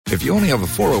If you only have a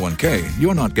 401k,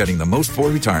 you're not getting the most for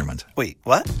retirement. Wait,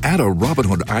 what? Add a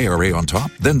Robinhood IRA on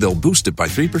top, then they'll boost it by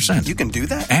 3%. You can do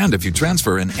that? And if you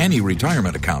transfer in any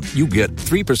retirement account, you get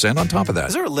 3% on top of that.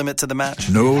 Is there a limit to the match?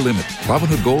 No limit.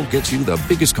 Robinhood Gold gets you the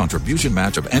biggest contribution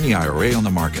match of any IRA on the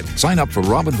market. Sign up for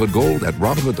Robinhood Gold at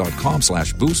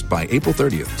Robinhood.com/boost by April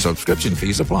 30th. Subscription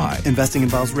fees apply. Investing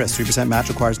involves risk. 3% match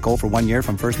requires gold for 1 year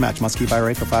from first match. Must keep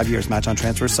IRA for 5 years. Match on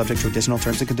transfers subject to additional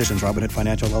terms and conditions. Robinhood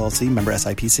Financial LLC, member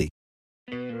SIPC.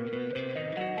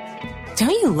 Don't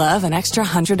you love an extra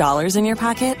 $100 in your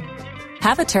pocket?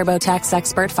 Have a TurboTax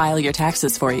expert file your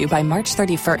taxes for you by March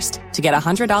 31st to get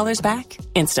 $100 back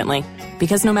instantly.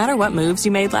 Because no matter what moves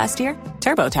you made last year,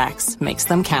 TurboTax makes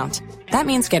them count. That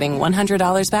means getting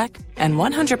 $100 back and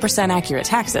 100% accurate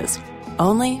taxes,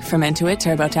 only from Intuit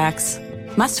TurboTax.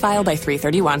 Must file by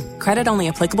 3/31. Credit only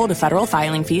applicable to federal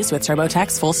filing fees with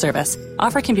TurboTax full service.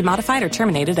 Offer can be modified or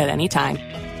terminated at any time.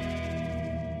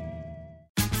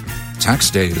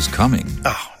 Tax day is coming.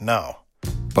 Oh, no.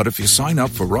 But if you sign up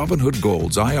for Robinhood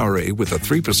Gold's IRA with a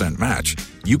 3% match,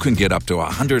 you can get up to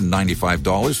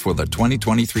 $195 for the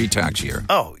 2023 tax year.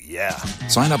 Oh, yeah.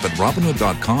 Sign up at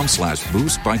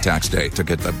Robinhood.com/boost by tax day to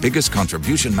get the biggest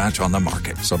contribution match on the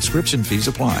market. Subscription fees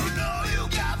apply.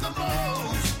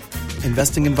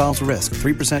 Investing involves risk.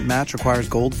 3% match requires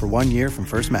gold for 1 year from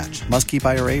first match. Must keep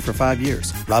IRA for 5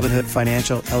 years. Robinhood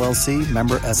Financial LLC,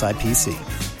 member SIPC.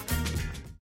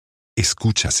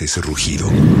 ¿Escuchas ese rugido?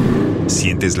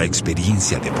 ¿Sientes la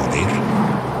experiencia de poder?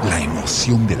 ¿La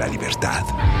emoción de la libertad?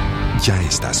 Ya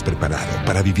estás preparado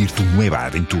para vivir tu nueva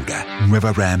aventura.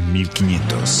 Nueva Ram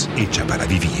 1500, hecha para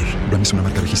vivir. Ram es una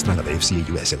marca registrada de FCA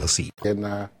US LLC.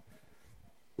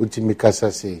 Ultimi kasa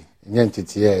si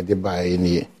nyantiti de ba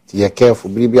eni ti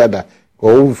careful bibia da ko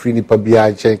unfri ni pa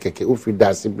bia chen keke unfri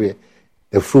da sibre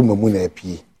e fru mamu na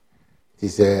api ti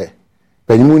se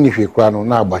panyimu ni hwe kwa no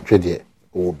na agbatwe de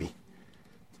obi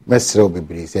mesre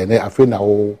obibiri se ne afri na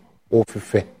wo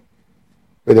fefe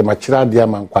we de machira dia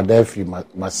man kwada afri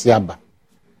masiaba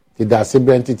ti da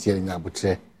sibre entity nya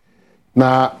abutre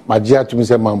na magia tumi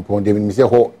se mampon de mi se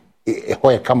ho e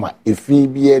kama efi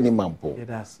bia ni mampo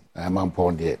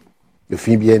mampo de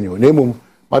efi bia ni onemum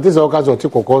matise okazo ti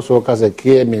kokoso okaze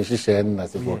kie me hihye na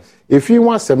sefo efi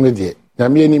wan asem de na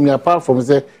me anim na apart from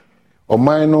say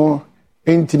oman no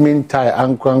intimate tie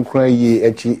ankran yi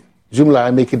echi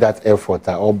Jumla making that effort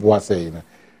or boa saying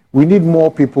we need more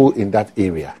people in that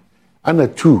area.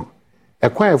 And two, a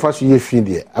quite fast year feed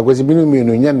there. I was being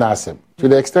nasem to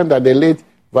the extent that the late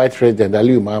Vice President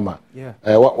Aliu Mama,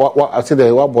 what I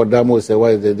said, what Bodamo say,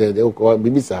 what the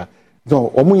Bibisa,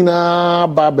 no, Omina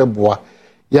Babeboa,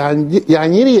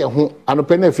 Yanyiri, who an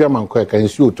open a firm and quick and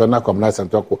shoot to knock on nice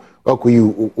and talk, or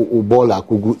you Ubola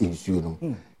Kugu in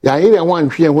Sunum. Yanyiri one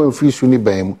fear when free Sunni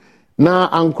Bam. Na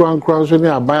ankran so ni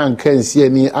aban kan sie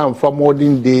ni amfa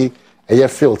modern day eye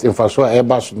field infraso e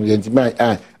ba so ni ntimi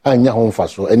anya ho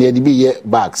mfaso ene e de bi ye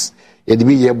bags e de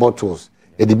bi ye bottles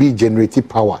e de bi generate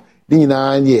power ni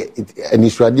nyina ye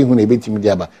anisrade hu na ebetimi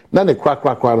dia ba na ne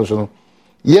kra no so no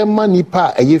ye ma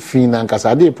nipa eye fin na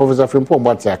nkasa de professor Frimpo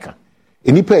Mbatiaka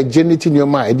nipa e generate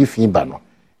nyoma e de fin ba no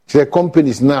kire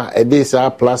companies na e de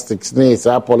sa plastics na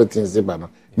sa polythenes ba no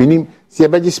meaning see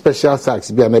a special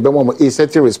tax be an a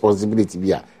certain responsibility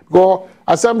be go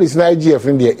assemblies na IGF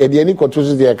in there e any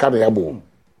control there can yabo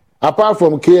apart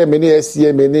from KMN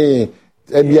SCMN e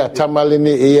bia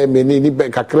tamalene EMN ni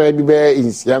kakra bi be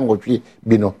insian gotwe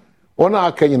bi no ona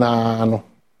aka nyina no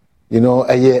you know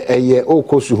eye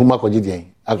okosu huma kogiden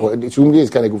sumdi is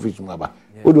can go fit sumaba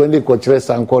odo ndi ko kire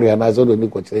sankori na zo do ndi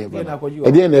ko kire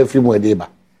e dey na afimu e dey ba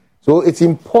so it's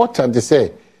important to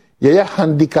say yeah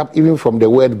handicap even from the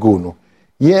word go no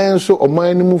yeah so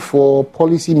oman for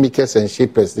policy makers and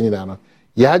shapers ni na no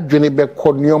ya adwene be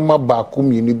konioma ba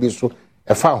komuni bi so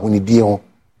e fa honidi ho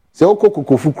se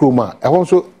okokofu kroma e ho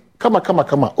so kama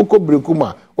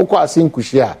okobrekuma oko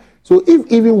asinkuhia so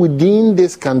if even within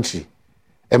this country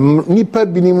nipa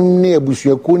binim na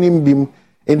abusuaku nim bim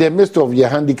in the midst of your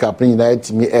handicap ni na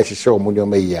etimi e hihye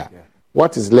omonioma yi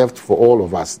what is left for all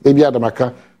of us they be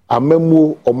adamaka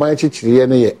amemu oman chichiriye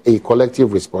na a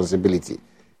collective responsibility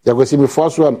ya go see me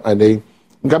first one and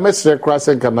ngamesre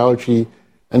crossing kanalchi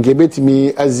and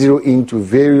gebetimi a zero into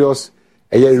various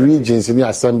regions in the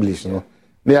assemblies no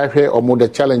na ahwe omo the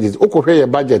challenges okohwe your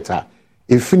budget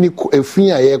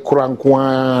efin aye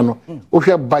korankwan no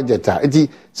ohwe budget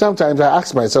sometimes I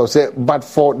ask myself say but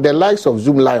for the likes of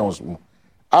Zoom Lions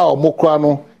our mokra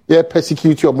no ye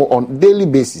persecute on daily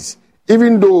basis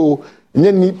even though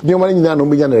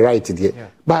the right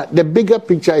there. But the bigger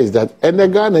picture is that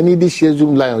Ghana need this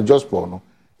Zoom Lion just for no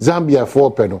Zambia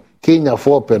 4 penno, Kenya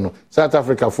 4 penno, South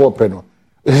Africa 4 penno.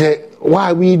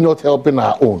 Why are we not helping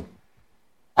our own?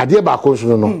 Ade ba ko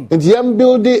so no. And yam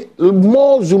build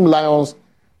more Zoom lions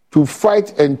to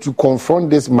fight and to confront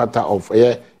this matter of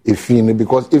Efin,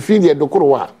 because Efin the dokoro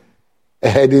wa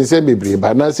didn't say bebre,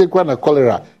 but now say kwa na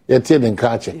cholera yet in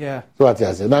catch. So what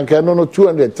I say, nanka no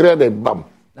 200, 300 bam.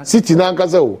 City nanka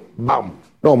say bam.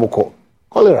 No moko.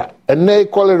 Cholera. And nay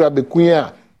cholera be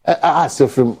kuya ask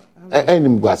from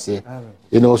enim gwase.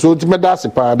 So to me that's a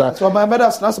parada. So my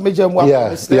that's not major one.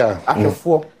 After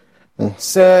 4.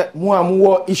 Say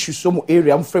more issues some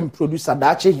area I'm from producer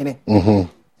dache hine.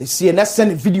 They see and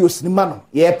send videos ni mano.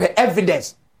 Ye pe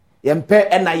evidence. Ye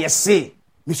pe na ye say.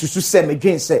 Misusu say me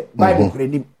dwen say Bible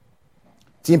krenim.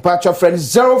 Team patch friend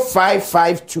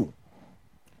 0552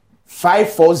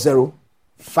 540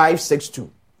 562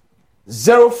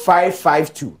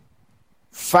 0552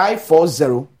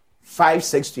 540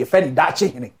 562. Friend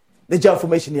dache hine. The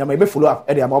information here may follow up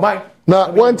area my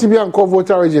now when to be on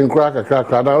voter region crack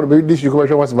now this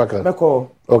commercial was back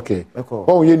okay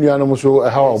oh you know so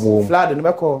how flood in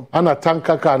beko and a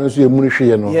tanker car no so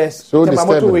emunhwe no yes so the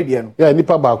motor yeah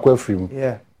nipa ba kwa free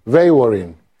yeah very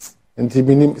worrying nti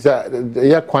binim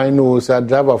ya kwan no sa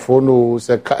driver phone no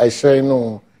sa car shine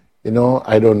no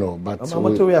I don't know but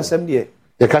motor we asem there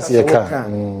the kasi ya car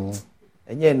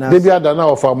Maybe I don't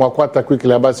know if I'm quite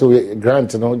quickly about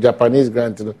grant, Japanese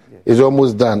grant is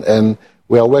almost done, and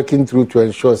we are working through to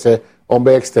ensure say on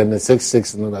be extend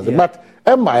 6.6 but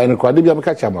emba en kwa debi am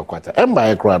catch am kwata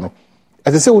emba e kwa no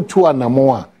as I say utu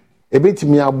anamo a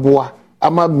ebetimi aboa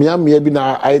ama mia bi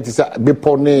na ayeti say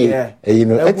bepo ne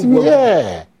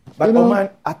etimi but man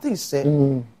I think say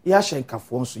ya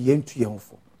shenkafo so yentu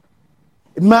yenfo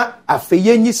ma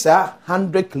afeyenyi sa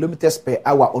 100 kilometers per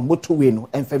hour on motorway no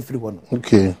enfemfiri ho no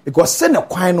okay because say na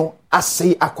kwan no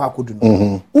asei akwakodu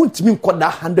no untimi nkoda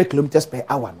 100 kilometers per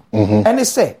hour no and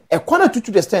say e kwana to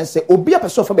the extent say obi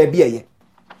apeso fa ba bia ye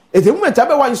e the moment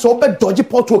abe wan so be dodge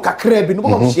portal kakra bi no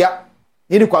bo hia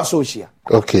yini kwa so hia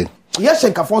okay ye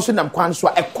shenkafo so nam kwan so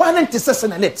e kwana ntese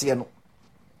na netie no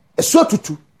e so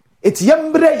tutu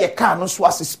etiyambre ye car no so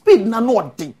as speed na no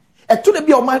odin to the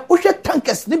be o man o hwe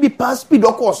tankers ni bi pass speed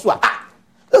o course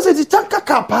that's the tanker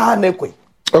car pa na ekwe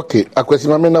okay akwesi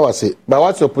mama na wase but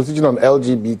what's your position on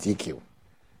LGBTQ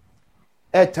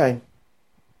airtime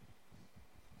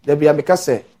there be ameka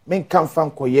say men kan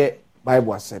fan koye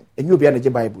bible asem enyu obi na je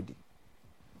bible di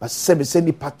but se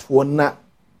ni patwo na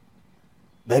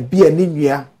ba bia ni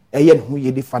nua eye ne ho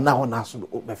ye di fa na ho na so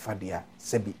be fa dia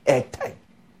se bi airtime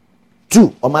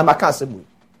 2 o mama kan say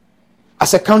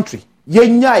as a country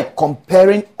yenyai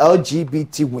comparing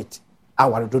LGBT with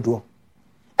our dodo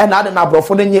and other na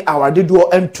brofo nye our dodo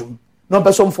entum no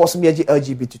person force me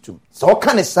LGBT tum so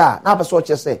kan sa na person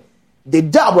che say the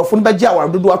da brofo no beje our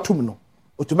dodo atum no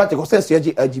automatic sense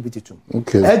LGBT tum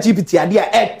okay LGBT ade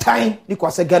a airtime ni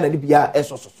kwase Ghana ni bia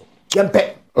eso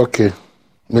yempe okay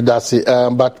me that say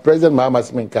but President Mahama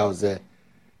Sminka was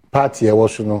party e wo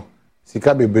so no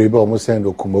sika bebrebe o mo send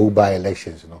okumawu by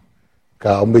elections no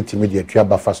ka ombetimi de atua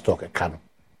buffer stock ka no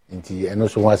nti eno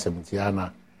so 170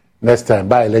 ana next time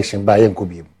by election by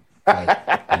enkobiem but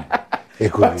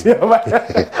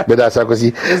that's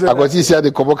akosi see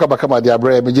the koboka bakama de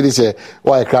abre me giri say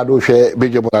why crowd o hwe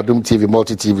bejo Adom TV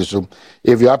multi TV so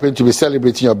if you happen to be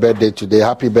celebrating your birthday today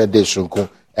happy birthday Shunko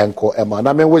enko ema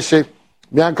na me wish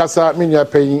me ankasa me nua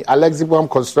payin Alexibom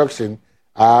construction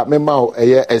mema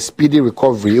a speedy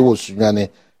recovery e wo sunyane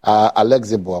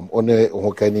Alexibom one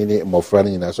hokani ni mofra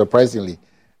ni na surprisingly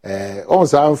on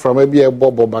sa from maybe a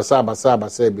bobo basa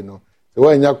bi no so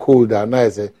when ya cold and na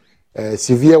say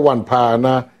severe one pa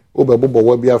na obobo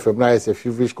wa bia from na say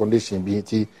feverish condition bi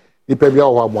ti nipa bia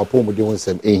ho amapom de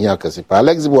wonsem ehia kase pa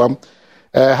Alexibom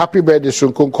happy birthday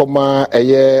Shunkonkoma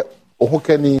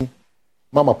hokani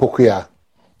mama pokuya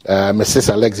Mrs.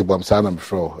 Alexibom sana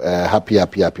mfro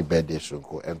happy birthday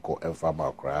Shunko enko enfama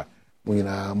okra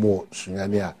munyina mo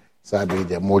sunyania sabe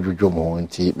de modwodwo mo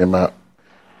nti mema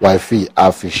wifi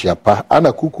afishia pa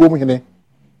ana kukuom hene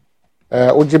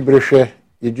oje brehwe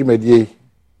yedwumadie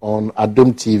on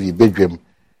Adom TV bedwem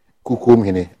kukuom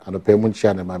hene anopemu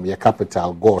nchia na mam ye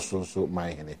capital go so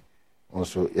my hene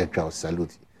onso yetwa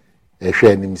salute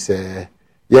hwe anim se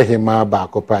ye hema ba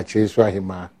akopa chiso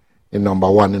ahema in number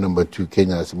 1 and number 2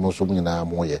 Kenya so so munyina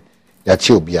mo ye ya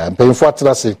chi obia mpemfo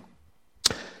atrase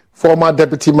former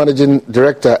deputy managing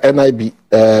director NIB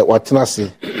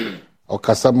Watenase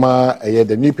Okasama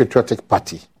the New Patriotic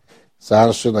Party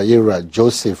Sanso na Yera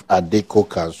Joseph Ade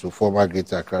Coker so former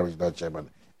Greater Accra Regional Chairman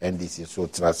NDC so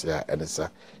Trasia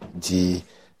Enesa di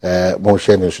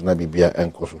motion so na bibia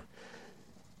enkoso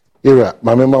Yera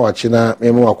mamema wachina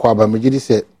memo akwaba megidi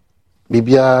se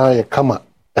bibia ye kama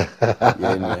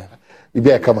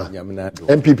Ibe kama.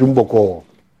 NPP mboko.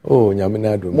 Oh,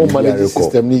 nyaminado. Mo manage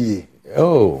system ni ye.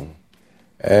 Oh.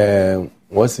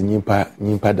 What's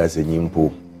nyimpa da se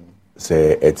nyimpo.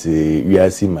 Say eti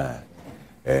wiase ma.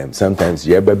 Sometimes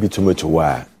you ever be too much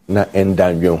wa na end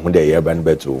down you hu dey eba no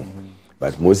beto.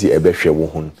 But most ebe hwe wo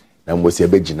hu na most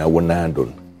ebe gina wo na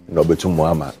andon. No beto mo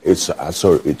ama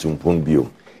asor etumpon bio.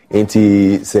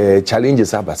 Enti say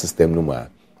challenges about system no ma.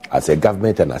 As a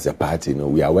government and as a party,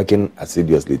 we are working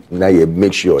assiduously. Now you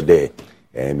make sure there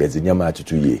there's a nyama to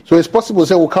 2 years. So it's possible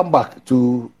say we'll come back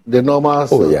to the normal.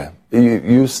 Oh yeah.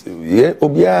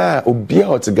 Obia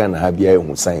Otigana have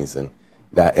science and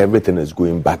that everything is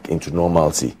going back into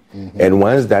normalcy. Mm-hmm. And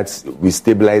once that we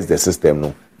stabilize the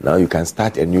system, now you can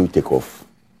start a new takeoff.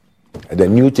 The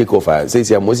new takeoff says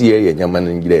in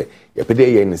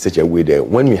such a way that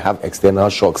when we have external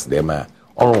shocks, them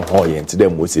to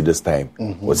them we see this time.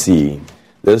 Mm-hmm. We see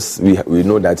this. We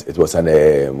know that it was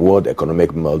a world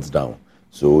economic meltdown.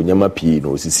 So nyama P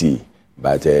no CC.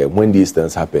 But when these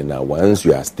things happen now, once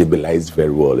you are stabilized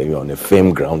very well and you're on a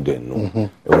firm ground,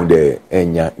 then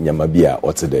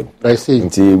I see.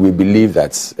 Until we believe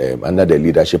that under the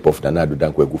leadership of Nana Addo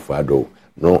Dankwa Akufo-Addo,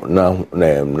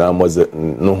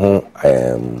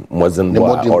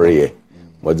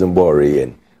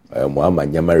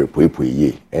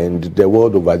 and the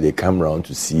world over they come around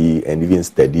to see and even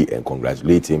study and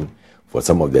congratulate him for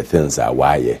some of the things are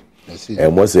why.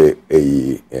 And was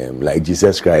like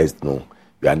Jesus Christ,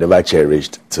 you are never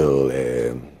cherished till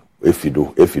if you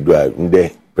do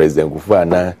the President Kufuor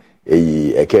na na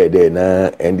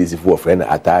NDC for friend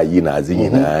atayi na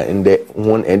azina and the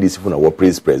one NDC for na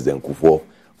praise President Kufuor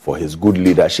for his good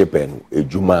leadership and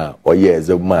ejuma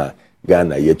oyezema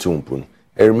Ghana yetumpun.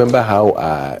 I remember how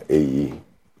a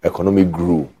economy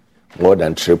grew more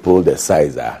than triple the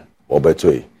size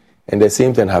Obetoi. And the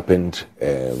same thing happened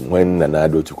when Nana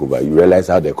Addo took over. You realize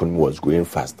how the economy was growing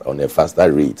fast, on a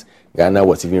faster rate. Ghana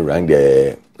was even ranked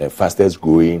the fastest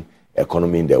growing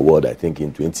economy in the world, I think,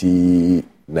 in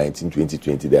 2019,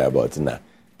 2020, thereabouts.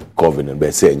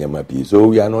 So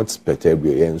we are not perturbed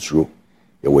and through.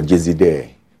 There was just there.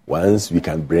 Once we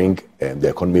can bring the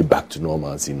economy back to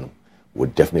normalcy, we'll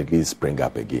definitely spring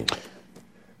up again.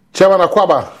 Chairman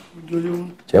Akwaba.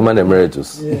 Chairman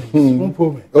Emeritus. Yeah.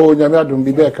 Oh, Nyamiadum,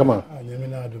 be there, come on.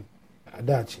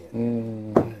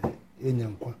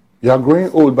 You are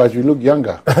growing old, but you look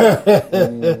younger. I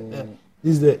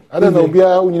don't know,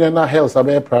 Ubia health is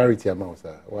a priority amount,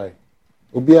 sir. Why?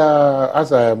 Ubia,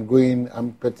 as I am going,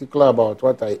 I'm particular about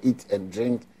what I eat and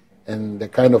drink and the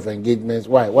kind of engagements.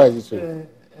 Why? Why is it so?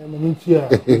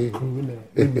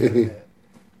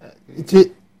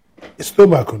 It's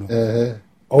tobacco.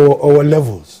 Our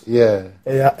levels. Yeah.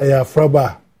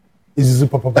 Fraba is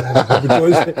papa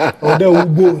because the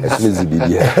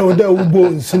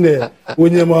bones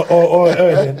when you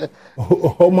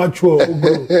mature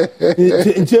the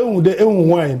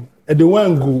wine and the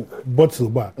wine go bottle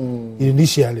bar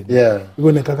initially. Yeah.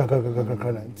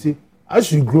 See,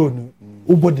 as you grow,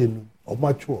 ubody or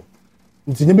mature.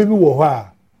 It's maybe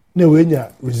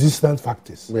resistant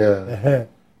factors. Yeah.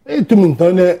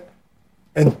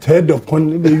 And third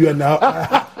upon you are now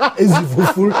easy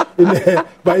for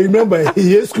but remember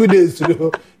yes school days you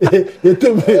told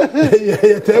me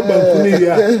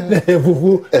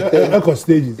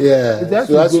stages. Yeah.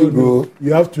 So as you grow,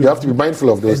 you have to be mindful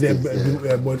of those things.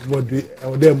 The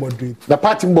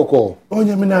party Mboko.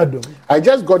 I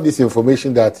just got this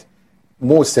information that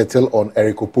most settle on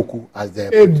Ade Coker as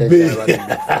their potential running mate.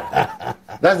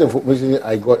 That's the information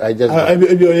I got. I just got.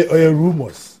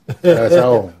 Rumors.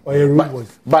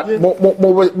 But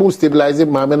more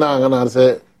stabilizing, Mamma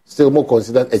say still more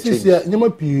considered a change.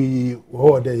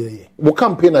 We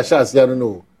campaign a chance, I don't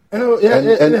know.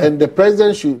 And the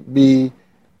president should be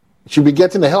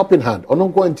getting a helping hand. Or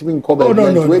not going to be in cover. Once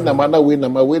the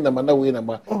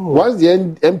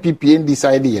NPP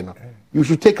decide, you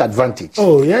should take advantage.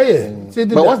 Oh yeah.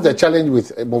 But what's the challenge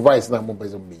with Movais now?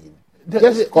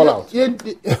 Just call out.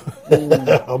 Because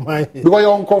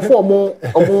you're on conform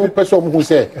more person who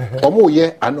say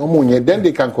then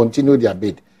they can continue their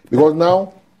bid. Because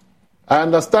now I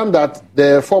understand that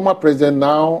the former president,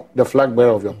 now the flag bearer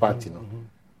of your party,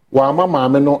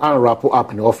 unwrap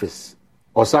up in the office.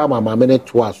 Or some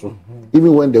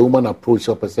even when the woman approached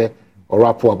up and say or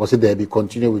wrap up, say they be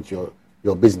continue with your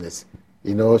business.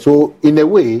 So in a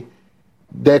way,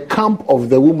 the camp of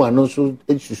the woman also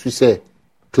should say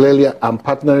clearly, I'm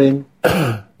partnering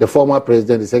the former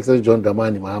president, His Excellency John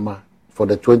Dramani Mahama, for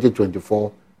the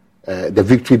 2024, the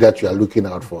victory that you are looking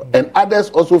out for. And others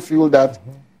also feel that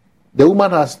the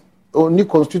woman has only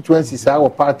constituencies our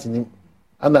party,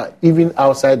 and even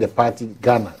outside the party,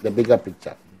 Ghana, the bigger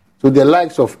picture. So the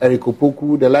likes of Ade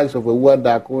Coker, the likes of Ewuwa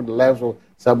Dako, the likes of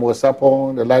Samuel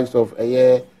Sapon, the likes of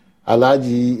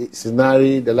Alhaji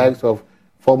Sinari, the likes of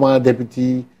former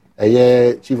deputy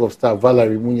Chief of Staff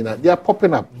Valerie Munyina, they are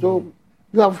popping up. So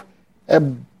you have a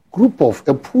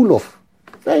pool of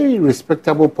very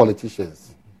respectable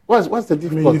politicians. What's the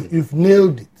difficulty? You've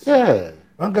nailed it. Yeah.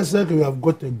 Like said, we have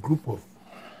got a group of,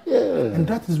 and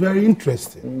that is very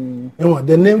interesting. You know,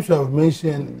 the names you have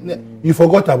mentioned, you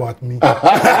forgot about me.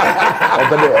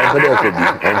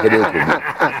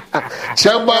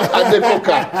 Chairman Ade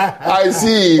Coker, I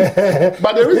see.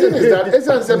 But the reason is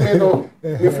that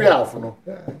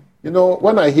you know,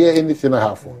 when I hear anything I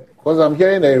have, because I'm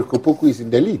hearing that Ade Coker is in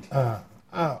the lead.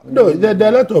 No, there are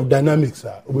a lot of dynamics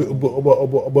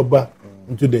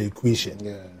into the equation.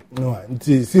 Yeah. No,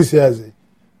 since years,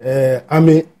 I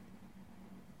mean,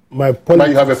 my politics. But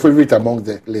you have a favorite among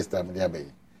the list, if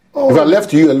I left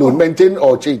to you alone, maintain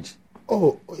or change?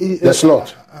 The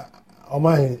slot.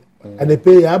 And they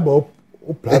pay about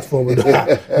platform. No,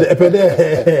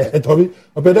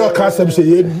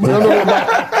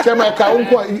 Chairman,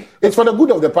 it's for the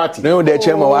good of the party. No, the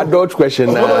chairman, I dodge question.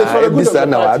 It's for the good of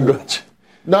the party.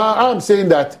 Now I'm saying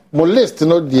that my list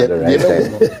not the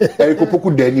Ade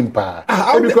Coker denim pa.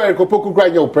 Because Ade Coker cry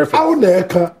your perfect.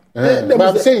 But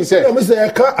I'm saying so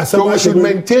we should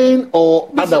maintain or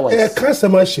otherwise. But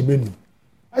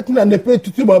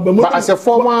as a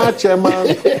former chairman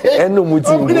and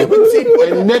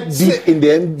neck deep in the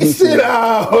NDC.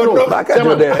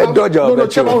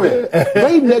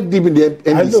 Very neck deep in the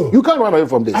NDC. You can't run away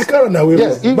from this. I can't run away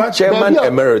from this. Chairman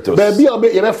emeritus. Baby,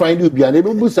 you find you be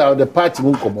able to out the party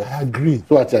won't come. I agree.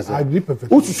 So what I say. I agree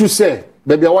perfectly. What you say,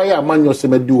 baby, why a man you say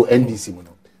do NDC?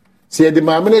 Say the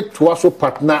mamene to also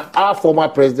partner our former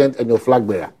president and your flag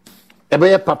bearer.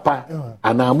 Ebe papa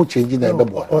and I'm changing the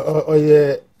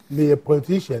yeah, be a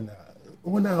politician.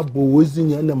 When I was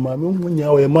in the mammy, when you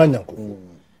are a man,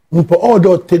 all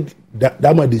don't take that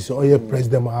decision or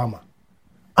President Mahama.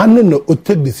 And then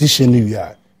take decision you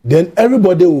are. Then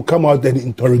everybody will come out and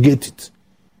interrogate it.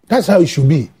 That's how it should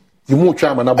be. You more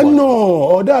chairman. No,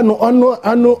 or that no,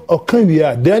 I know, okay, we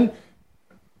are. Then,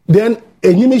 and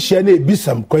you may share be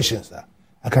some questions.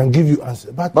 I can give you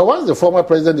answers. But once the former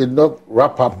president did not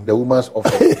wrap up the woman's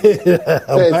office,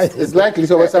 it's likely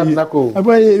so.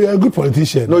 You're a good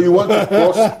politician. No, you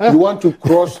want to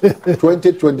cross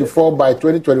 2024 by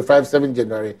 2025, 7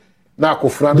 January. Now,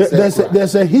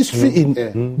 there's a history in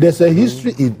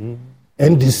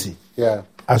NDC. Yeah.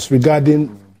 As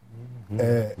regarding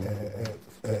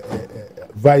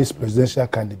vice presidential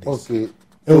candidates. Okay.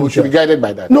 So we should be guided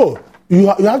by that. No. You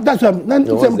have that.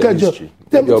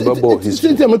 There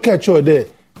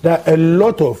are a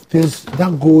lot of things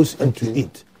that goes into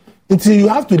it. Until you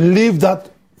have to leave that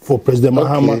for President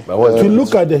Mahama to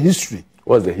look at the history.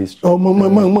 What's the history?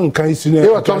 They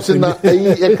were Thompson. I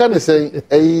can't say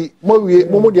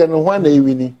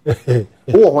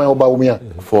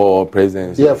Bawumia for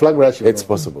presidency. Yeah, flag rush. It's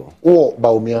possible. Oh,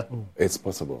 Bawumia. It's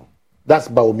possible. That's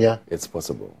Bawumia. It's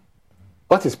possible.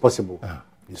 What is possible?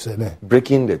 You said that.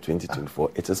 Breaking the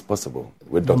 2024, it is possible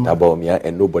with Dr. Bawumia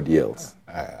and nobody else.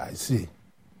 I see.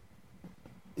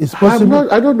 It's possible.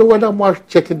 I don't know whether I'm more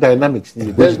checking dynamics. Which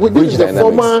is the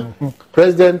former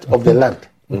president of the land.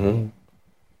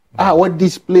 What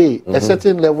display a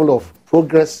certain level of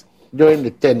progress during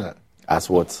the tenure. As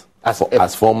what?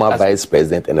 As former vice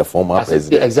president and a former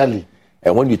president. Yeah, exactly.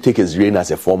 And when you take his reign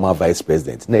as a former vice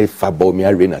president, now if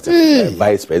Bawumia reign as a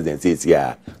vice president,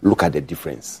 look at the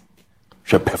difference.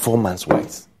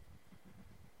 Performance-wise.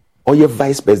 Or your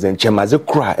vice president, Chemaze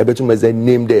Kra, Ebetumaze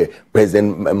named the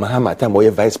President Mahama time or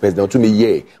your vice president to me,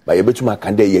 ye, but Ebetuma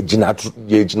Kande, ye Jina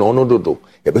no dodo,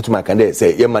 Ebetuma Kande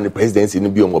say, ye man the presidency in the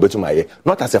Biom, Ebetuma,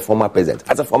 not as a former president,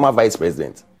 as a former vice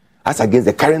president, as against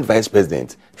the current vice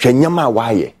president, Shenyama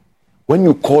Waye. When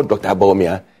you call Dr.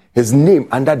 Bawumia, his name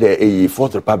under the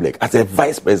Fourth Republic as a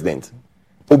vice president,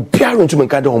 Obiarun to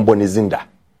Menkade Ombonizinda,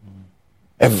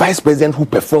 a vice president who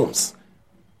performs.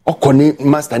 Okoni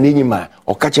master nyima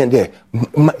o ka chen de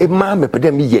ma me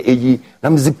pede me ye eyi na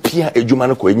me pia adwuma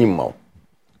no ko enyima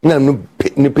na no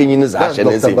penyin za hye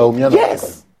ne say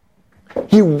yes,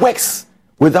 he works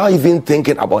without even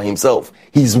thinking about himself.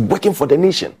 He's working for the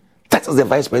nation. That is the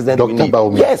vice president we need.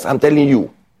 Yes, I'm telling you.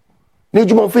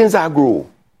 Nejuma onfin za agro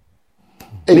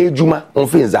nejuma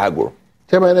onfin za agro.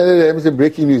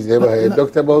 Breaking news.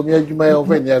 Dr. Bawumia.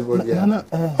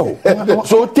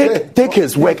 So take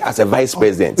his work as a vice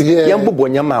president. As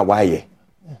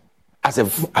a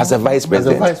vice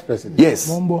president. As a vice president. Yes.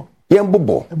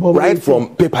 Right from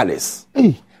paperless.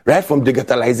 right from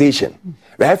digitalization,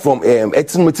 right from NHIA,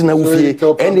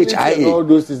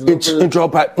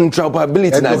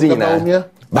 interoperability.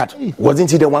 But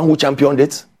wasn't he the one who championed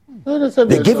it?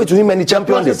 They gave it to him and he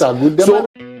championed it. So,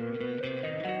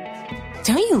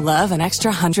 Don't you love an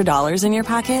extra $100 in your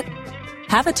pocket?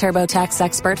 Have a TurboTax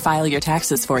expert file your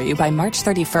taxes for you by March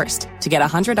 31st to get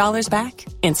 $100 back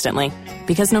instantly.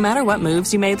 Because no matter what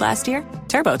moves you made last year,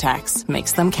 TurboTax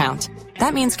makes them count.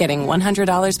 That means getting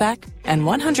 $100 back and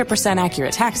 100%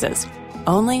 accurate taxes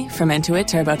only from Intuit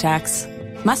TurboTax.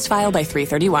 Must file by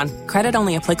 3/31. Credit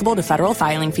only applicable to federal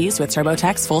filing fees with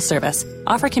TurboTax full service.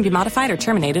 Offer can be modified or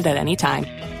terminated at any time.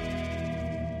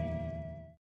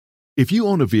 If you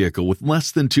own a vehicle with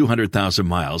less than 200,000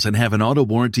 miles and have an auto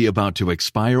warranty about to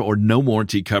expire or no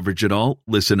warranty coverage at all,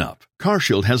 listen up.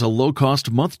 CarShield has a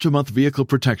low-cost month-to-month vehicle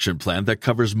protection plan that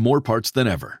covers more parts than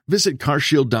ever. Visit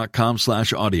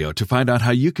carshield.com/audio to find out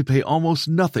how you could pay almost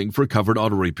nothing for covered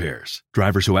auto repairs.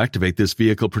 Drivers who activate this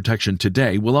vehicle protection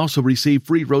today will also receive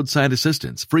free roadside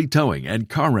assistance, free towing, and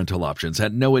car rental options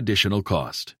at no additional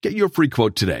cost. Get your free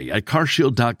quote today at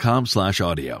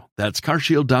carshield.com/audio. That's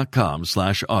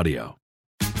carshield.com/audio.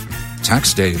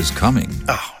 Tax day is coming.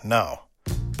 Oh, no.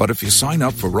 But if you sign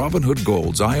up for Robinhood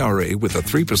Gold's IRA with a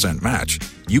 3% match,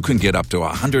 you can get up to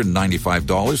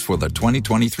 $195 for the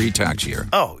 2023 tax year.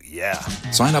 Oh, yeah.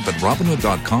 Sign up at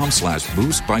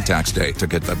Robinhood.com/boost by tax day to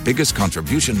get the biggest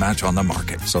contribution match on the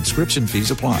market. Subscription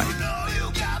fees apply.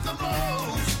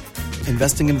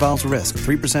 Investing involves risk.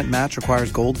 3% match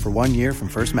requires gold for 1 year from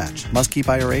first match. Must keep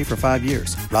IRA for 5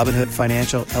 years. Robinhood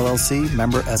Financial, LLC,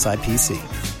 member SIPC.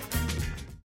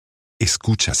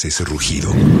 Escuchas ese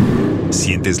rugido.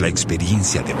 Sientes la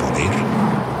experiencia de poder,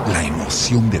 la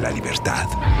emoción de la libertad.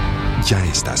 Ya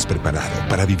estás preparado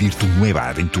para vivir tu nueva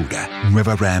aventura.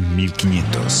 Nueva Ram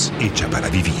 1500, hecha para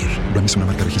vivir. Ram es una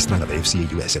marca registrada de FCA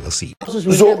US LLC.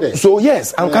 So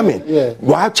yes, I'm coming.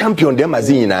 What champion them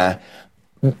as in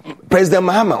President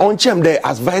Mahama on champ there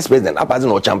as vice president. Up as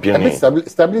no champion.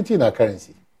 Stability in our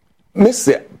currency.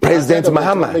 Mr. President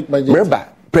Mahama, remember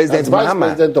President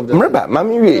Mahama. Remember,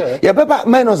 Mami, yeah, Papa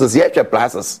minuses, yeah,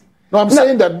 pluses. No, I'm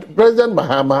saying that President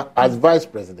Mahama as vice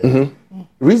president,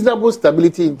 reasonable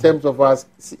stability in terms of us.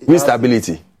 Which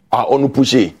stability? Onu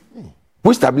pushy.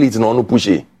 Which stability no onu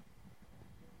pushy?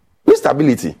 Which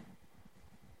stability?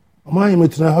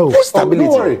 Which stability?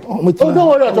 Don't worry. Don't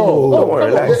worry at all. Don't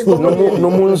worry. No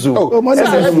munzu. What is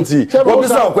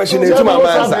the question to my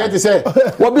answer?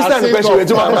 What is the question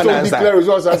to my answer?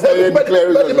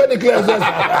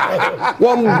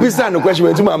 One business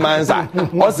question to my answer.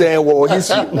 Or say what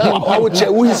history? I would check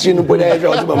who history no put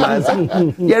to my answer.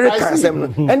 And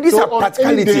these are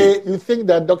practicality. You think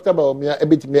that Dr. Bawumia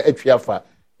Ebitime Echiafa,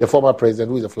 the former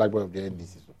president who is the flag bearer of the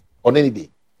NDC, on any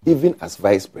day, even as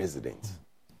vice president,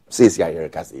 says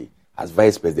as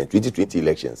vice president, 2020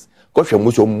 elections,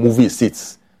 Koshemusho movie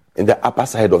seats in the upper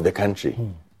side of the country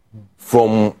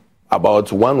from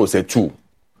about 102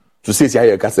 to say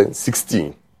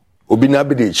 16.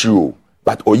 Obinabide Chiu,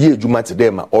 but Oye Juma to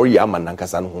them or Yaman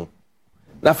Nankasan.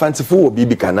 Na fanciful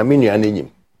Bibi Kanamini and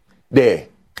there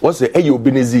was the Ayo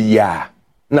Binezi ya.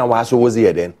 Now Waso was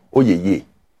here then, Oye.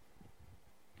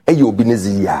 Ayo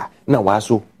Binezi ya. Now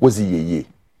Waso was ye.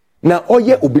 Na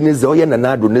oye obineze oye na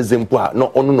nado nezempo a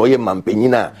no ono no oye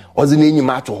mampanyina oze na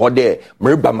enyima ato hode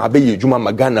merba mabe ye adwuma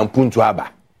magana mpuntu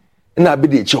aba na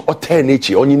abede echi otel na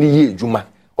echi onye ni ye adwuma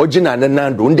oje na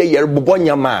nando nde yere bobo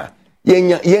nyama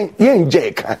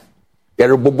yenjeka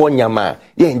yere bobo nyama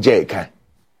yenjeka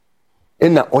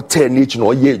na otel na echi no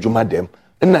oye adwuma dem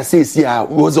na sesi a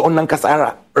was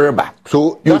onankasara erba.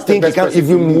 So you think he can't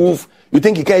even move? You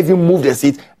think he can't even move the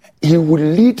seat? He will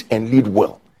lead and lead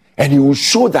well. And he will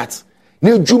show that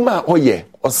ne juma oye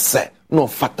ose no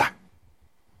fata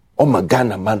o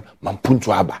magana man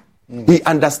puntu aba. He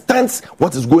understands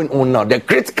what is going on now, the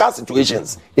critical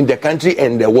situations in the country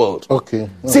and the world. Okay.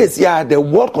 Says the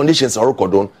world conditions are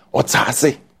recorded or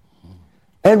tase.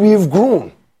 And we've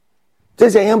grown.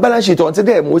 Says balance sheet on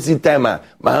today most time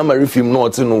Mahama refim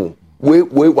not no.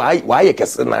 Why you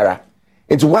kesenara?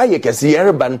 Into why you can see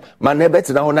Erban Manebet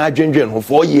now na Jindren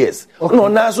 4 years. No,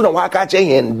 now so no waka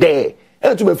chain there.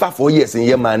 And to be 4 years in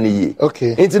Yemani.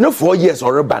 Okay. Into no 4 years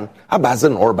or Urban,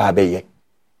 Abazan or Babe.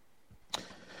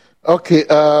 Okay,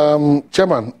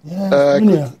 Chairman.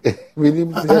 And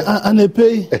they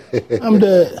pay. I'm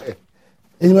the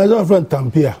in my friend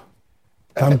Tampia.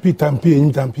 Tampi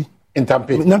in Tampi. In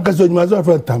Tampi. Nakaso in my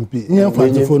friend Tampi. In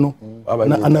Fantifono.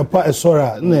 And a part of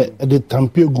Sora, the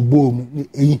Tampi Gubo.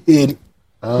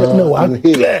 No, I'm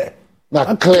clear.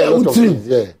 Not clear.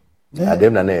 I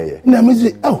dem na ne. Na me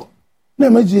say, oh, na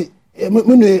me say, I'm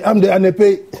the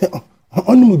ANP.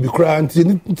 Only will be crying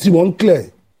until one clear.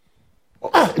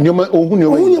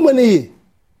 Nyoma ne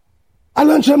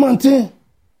Alan Chamante.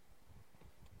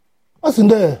 What's in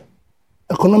there?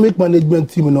 Economic management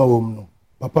team no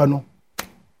papa no.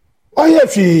 Oh yeah,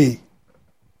 fi.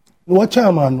 No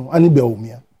chairman no ani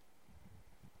Bawumia.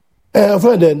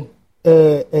 Friend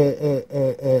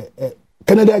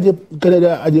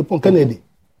Canada Ajepon Kennedy.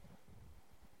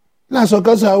 Last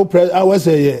occasion I was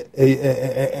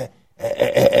a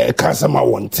cancer ma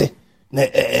wonte.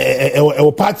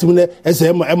 A party me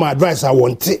say my advice I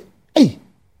wonte. Hey.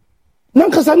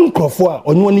 Nankasa no krofo a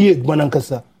onye woni ye eguma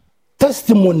nankasa.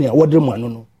 Testimony a wodre mu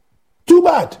no. Too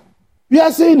bad. We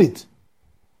are saying it.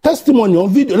 Testimony on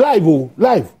video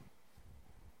live.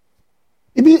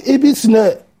 Ibi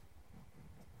sine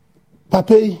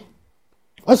Pape,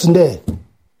 what's in there?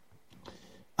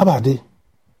 Abade,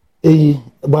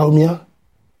 Bawumia,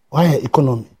 why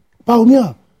economy?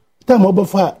 Bawumia, time over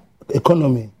for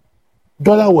economy,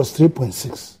 dollar was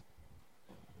 3.6.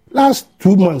 Last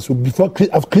 2 months before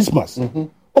Christmas, we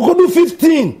could do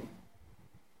 15.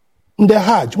 In the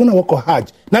Hajj, when I work on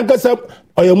Hajj, Nankasa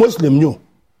or a Muslim knew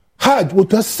Hajj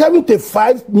would have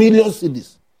 75 million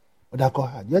cedis. But I call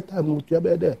Hajj, that time we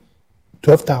have there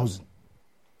 12,000.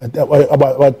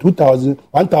 About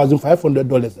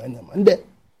 $1,500 and there.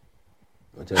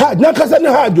 Hajj, na kasa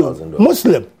na Hajj,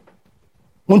 Muslim.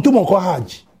 Want to monko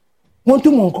Hajj. Want to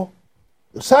monko.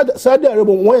 Saudi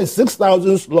Arabia won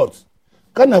 6,000 slots.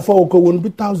 Can afford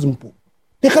 1,000 po.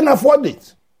 They can afford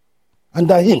it.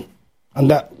 Under him,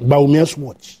 under Bawumia's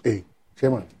watch. Hey,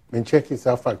 Chairman. When check his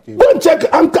fact. Go and check.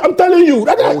 I'm telling you.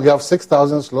 We have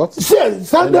 6,000 slots. Yes,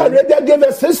 Saudi Arabia gave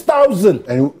us 6,000.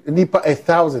 And Nipa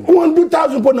 1,000.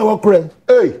 1,000 for our credit.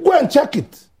 Hey, go and check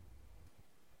it.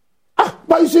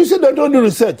 But you see, they don't do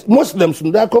research. Muslims,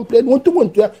 they are complaining. Want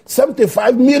to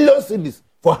 75 million cedis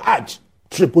for Hajj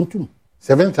trip.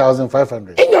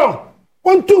 7,500. No,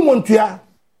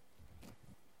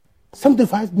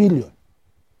 75 million.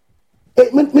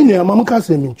 Many Mama can't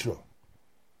say me true.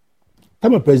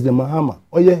 I'm a President Mahama,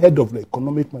 or your head of the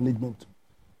economic management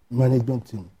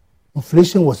team.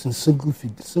 Inflation was in single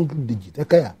digit,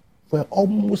 for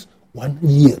almost 1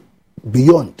 year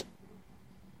beyond.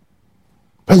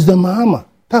 President Mahama,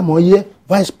 time or year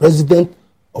Vice President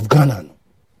of Ghana.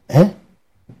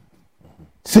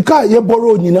 Sika ye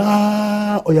borrow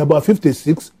nina or about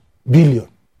 56 billion.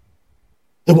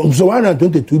 So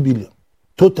 122 billion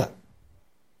total.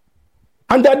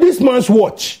 Under this man's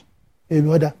watch,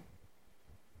 we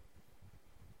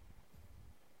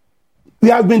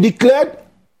have been declared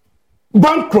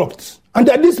bankrupt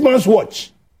under this man's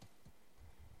watch.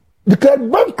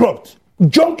 Declared bankrupt.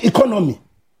 Junk economy.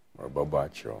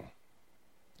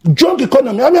 Junk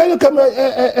economy. I mean,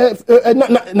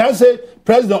 now say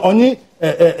President only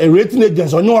rating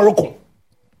agents on your rock.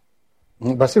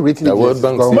 But see, rating the World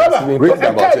Bank World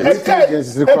Bank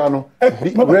has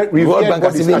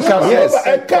yes.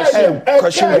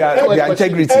 Question their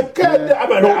integrity.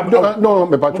 No,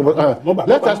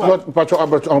 let us not.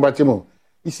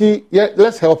 You see,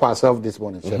 let's help ourselves this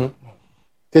morning.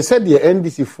 They said the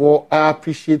NDC4 are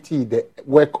appreciating the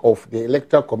work of the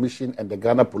Electoral Commission and the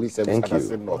Ghana Police Service.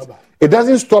 It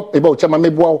doesn't stop it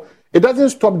doesn't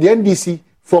stop the NDC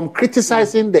from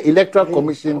criticizing the Electoral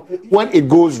Commission when it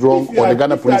goes wrong on the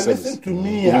Ghana Police Service. Listen to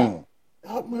me,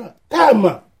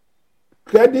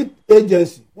 credit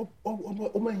agency.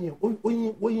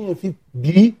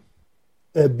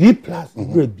 B plus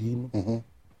grade B.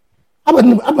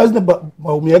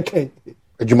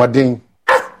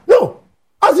 No.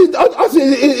 As it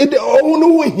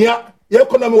here, the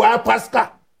economy were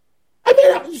Pascal. I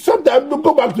mean, sometimes we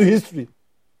go back to history.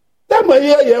 That my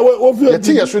year,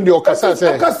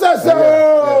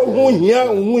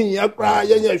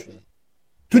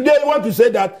 today you want to say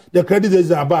that the credit is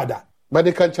bad. But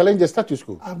they can challenge the status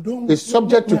quo. It's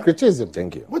subject to criticism.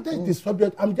 Thank you. What is the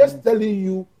subject? I'm just telling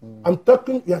you. You are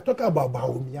talking about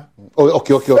Bawumia. Oh,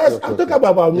 okay. I'm talking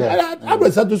about Bawumia. I'm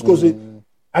a status quo.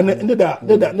 And neda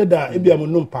ebi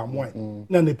amonum pamwai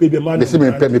na ne pebe man. They say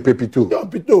me pay too.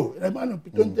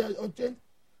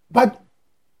 But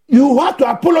you have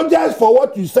to apologize for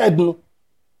what you said, no.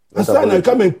 And so now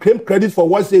come and claim credit for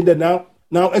what saying that now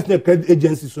it's the credit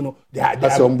agencies, you know. Yes.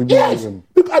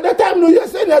 Because at that time, no, you're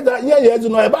saying that you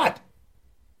know bad.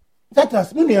 That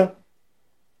has meaning.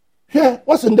 Yeah,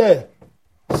 what's in there?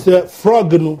 It's a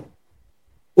frog, no.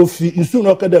 If you soon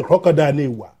look at the crocodile,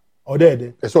 no. Or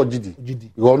there, it's all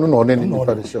GD. You all know any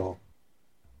the show.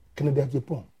 Canada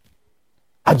Japan.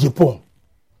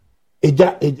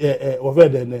 Eja over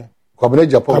there. Cabinet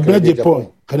Japan.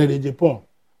 Canada Japan.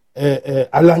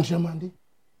 Alan Chamande.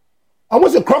 I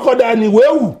was a crocodile in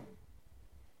Wewu.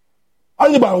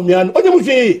 Only Bawumia, only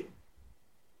Mushi.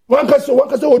 One person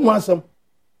would want some.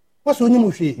 What's only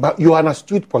Mushi? But you are an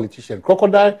astute politician.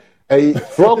 Crocodile, a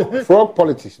frog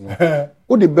politician.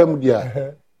 Who the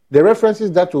Bermudia? The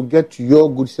references that will get to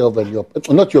your good self and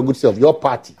not your good self, your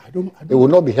party. I don't. It will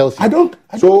not be healthy.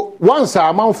 So once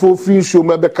a man for free show,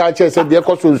 maybe culture said the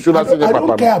cost of insurance. I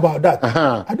don't care about that.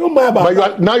 I don't mind about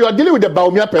that. Now you are dealing with the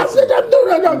Bawumia person. I said,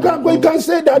 no, you can't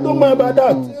say that. I don't mind about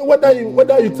that. Whether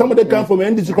you somebody come from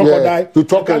NDC crocodile to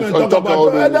talk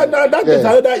about that is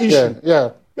another issue. Yeah.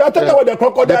 You are talking about the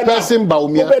crocodile. The person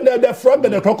Bawumia. The frog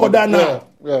and the crocodile now.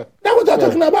 Yeah. That's what I'm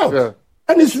talking about. Yeah.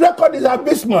 And his record is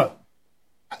abysmal.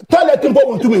 Toilet in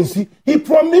Bawumia. He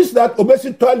promised that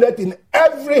obesity toilet in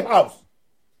every house.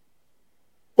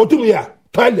 Otumia,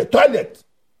 toilet.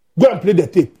 Go and play the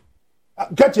tape.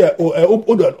 Catch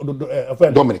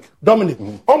Dominic.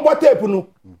 On what tape?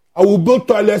 I will build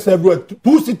toilets everywhere.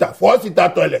 2-seater,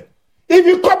 4-seater toilet. If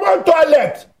you come on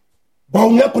toilet,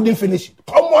 Bawumia couldn't finish it.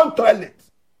 Common toilet.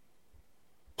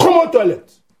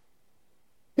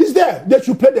 It's there. They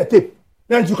should play the tape.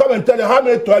 Then you come and tell them how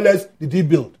many toilets did he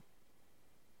build.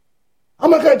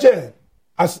 I'm a catcher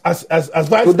as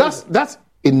vice. So that's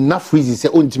enough reason. Say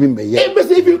on Jimmy Mayer.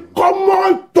 If you come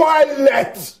on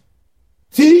toilet,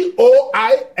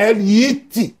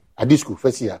 TOILET. Adisco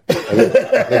first year.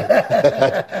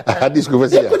 Adisco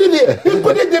first year. He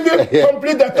couldn't even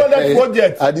complete the toilet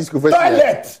project. Adisco first year.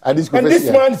 Toilet. And this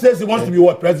man says he wants to be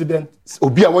what, president?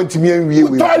 Obi, I want to be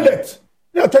toilet.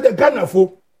 You tell the Ghana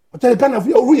for. The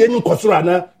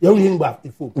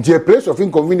place of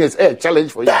inconvenience,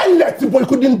 challenge for you. Toilet, people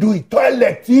couldn't do it.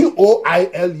 Toilet,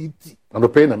 TOILET. And the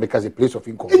pain make us a place of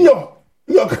inconvenience.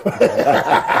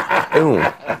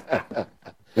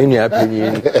 In your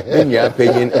opinion,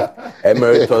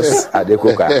 Emeritus Ade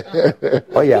Coker.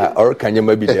 Oh yeah, or can you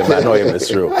maybe the man or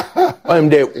Mr. I'm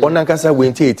there. One Ankasa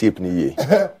went to a tip near.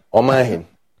 Oh my.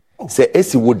 Say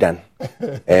Esi Woodan.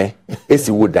 Esi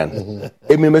Woodan.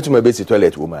 Emi to my basic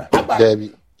toilet woman.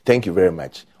 Thank you very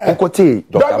much. Uncle T,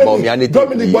 Dr. Bawumia.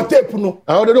 Dominic, what tape? No,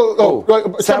 I don't know.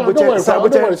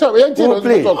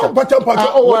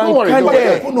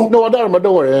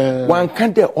 Don't worry. One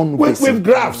can't there on with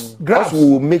graphs. Graphs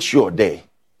will make sure there.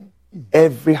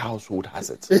 Every household has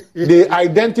it. They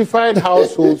identified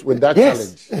households with that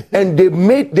challenge, and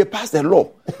they passed a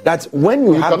law that when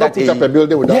you have that put up a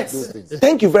building without those things.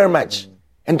 Thank you very much.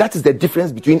 And that is the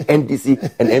difference between NDC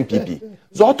and NPP.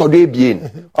 So today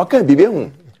being okay, bibi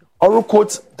or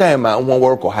quote time one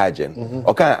work or hagen.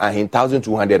 Okay,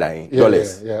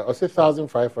 $1,200. Yeah, or say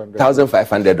 $1,500.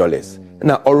 $1,500.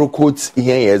 Now or quote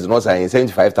here is not saying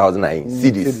 75,000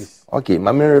 cedis. Okay,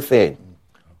 my refer.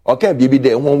 Okay, bibi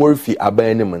de one word fee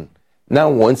abandonment.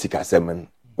 Now one sikasemen,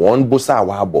 one bossa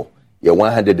wabo, yeah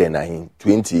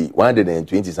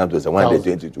 120 something,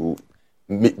 122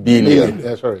 billion.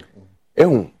 Yeah, sorry.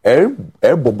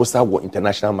 Bobosa wo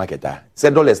international marketer.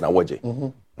 Say dollars na waje.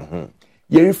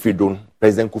 Yeri Fidon,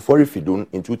 President Kufori Fidon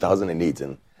in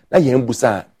 2018. Na yen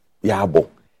busa yabo,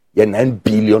 ye $9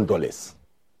 billion. $9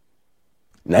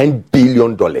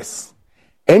 billion.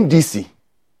 NDC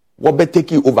wobe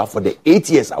take over for the 8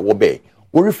 years wobe.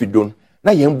 Wori Fidon,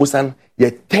 na yen busan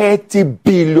ye $30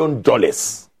 billion.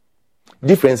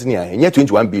 Difference ni ye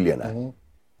 21 billion.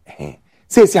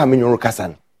 Say Aminyo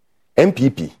Kasan,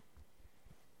 NPP,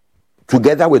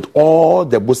 together with all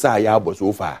the Bosa Ayabo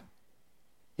so far,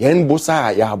 yen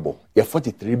Bosa Ayabo, ye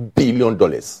 $43 billion.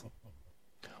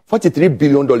 $43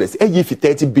 billion. If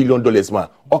 $30 billion ma,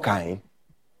 okay.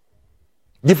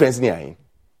 Difference ni ahin.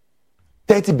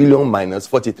 30 billion minus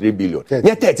 43 billion.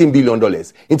 Yeah, $13 billion.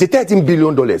 Into $13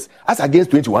 billion as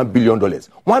against $21 billion.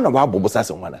 One of our bobosa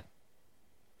se wana.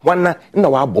 One in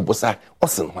our bobosa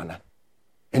osen wana.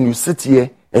 And you sit here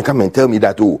and come and tell me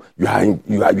that you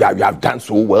have done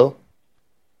so well.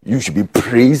 You should be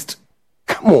praised.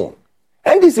 Come on.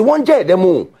 And this is one jet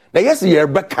demo. Now yes, you're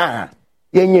back.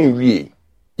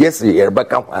 Yes, you're back.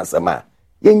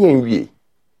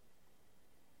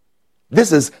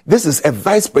 This is a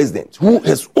vice president who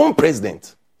his own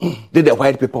president did the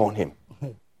white paper on him.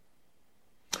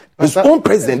 His own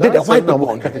president did the white paper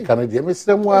on him.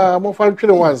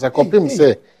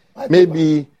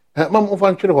 Maybe Mam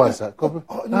ofan chire wansa.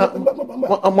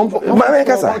 Mam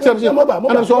kasa.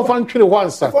 Ana so ofan chire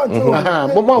wansa.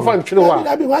 Mo ofan chire wa.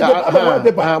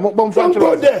 Mo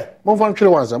ofan chire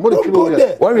wansa. Mo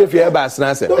chire. What if you ever ask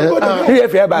us?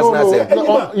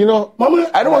 You know,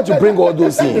 I don't want to bring all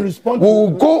those things.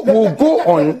 We'll go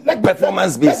on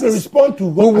performance basis. We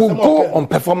will go on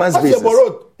performance basis.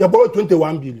 You borrowed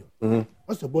 $21 billion.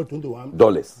 What's about $21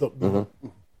 dollars?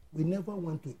 We never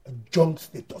want to adjunct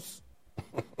status.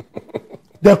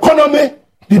 The economy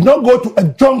did not go to a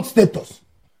junk status.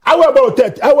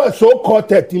 Our so-called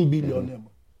 13 billion.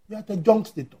 You had a junk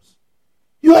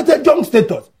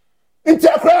status. In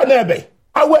Accra,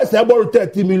 I was about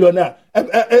 30 million.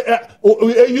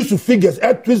 Used to figures,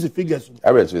 twist the figures.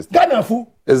 Ghana fu.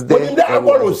 But in that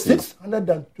about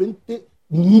 620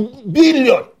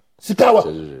 billion.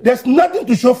 There's nothing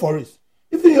to show for it.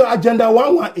 Even your agenda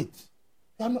 118.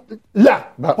 We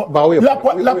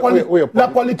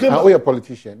are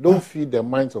politicians. Don't feed the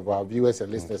minds of our viewers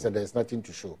and listeners that there's nothing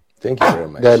to show. Thank you very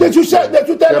much. They should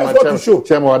tell us what to show.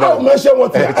 I'll mention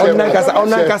what to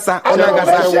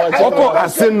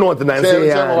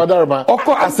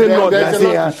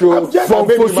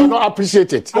show. Not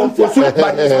appreciate it.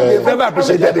 Never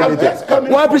appreciated anything.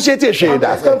 Why appreciate it?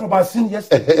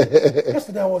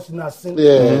 Yesterday I was in a sin.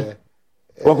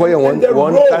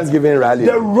 One Thanksgiving rally.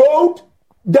 The road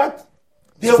that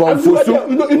from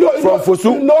Fosu,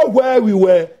 you know where we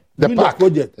were. The park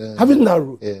project having that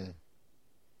road. Yeah.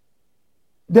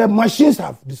 The machines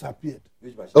have disappeared.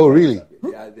 Oh, really?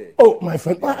 Oh, my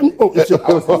friend. I am just. I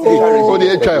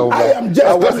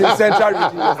was in Central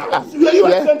Region. You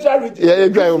were Central Region. Yeah, you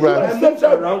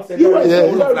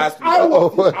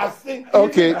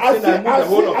okay. I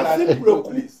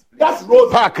that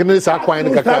road park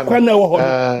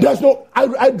there's no.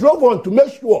 I drove on to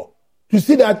make sure to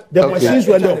see that the machines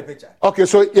were there. Okay,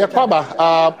 so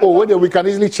we can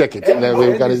easily check it.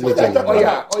 We can easily check it.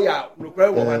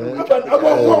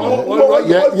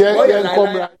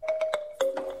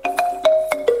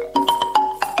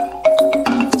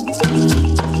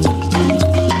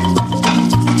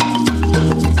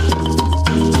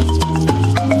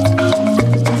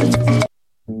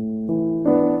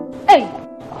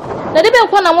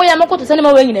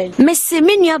 Messi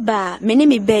Minyaba,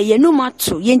 Menemi Bay,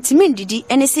 Yanumatu, Yentimindidi,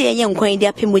 and say a young coin de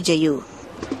Apimujayo.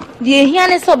 The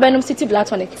Hianis of Benham City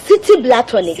Blatonic.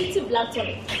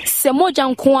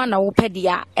 Semojan Kwana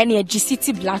Upedia, and a G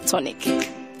City Blatonic.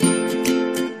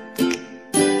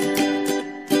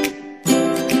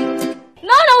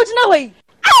 No way.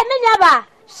 Minyaba,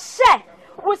 she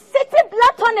was City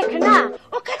Blatonic now.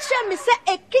 O catch me say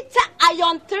a kita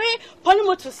iron 3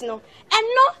 polymotus no. And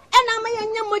no, and I'm a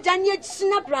young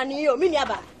snap running you,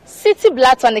 Minyaba. City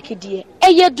Blatonic, dear.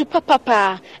 A year do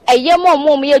papa, a year more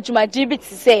mommy, my debit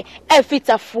to say, a fit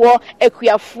of 4, a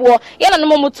queer 4, yan and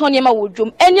Momotonia would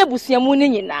room, and your busia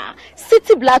moonina.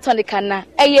 City Blatonic, a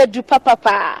year do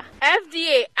papa.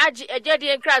 FDA, Aji, a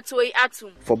jadi and Kratway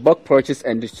Atum. For bulk purchase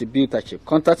and distributorship,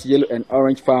 contact Yellow and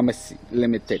Orange Pharmacy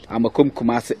Limited. Amakum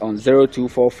Kumasi on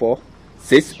 0244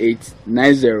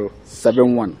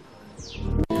 689071.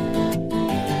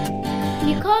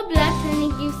 Nicole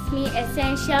Blatonic gives me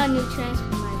essential nutrients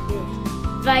for my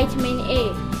growth. Vitamin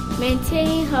A,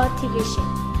 maintaining healthy vision.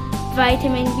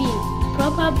 Vitamin B,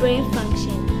 proper brain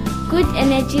function, good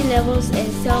energy levels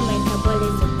and cell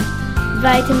metabolism.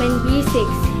 Vitamin B6,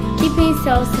 keeping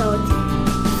cells healthy.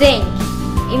 Zinc,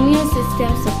 immune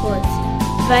system support.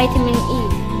 Vitamin E,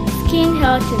 skin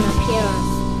health and appearance.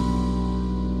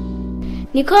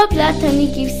 Nicole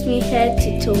Blatonic gives me head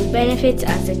to toe benefits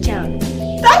as a child.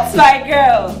 That's my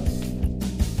girl.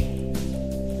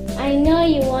 I know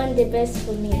you want the best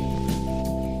for me.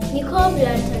 Nicole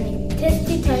Blatonic,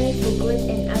 tasty tonic for growth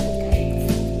and appetite.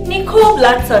 Nicole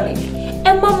Blatonic,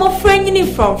 and mama friend in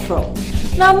from.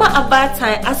 Now ma about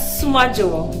time as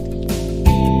sumajo.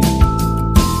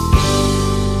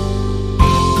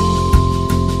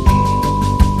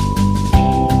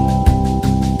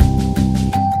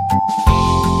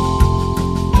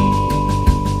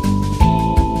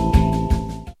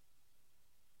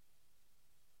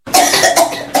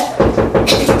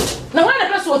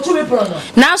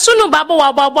 Now, soon,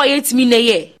 Baba, it's me,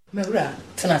 nay. Mera,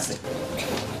 Tanasi.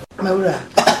 Mera,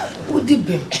 who did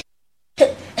be?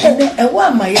 And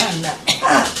one, my Anna.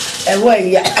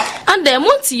 Away, and there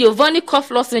won't Giovanni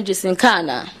cough lozenges in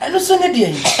Cana. And also,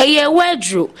 a year where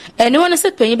drew, and no one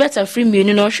said penny better free me,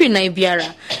 no, she nine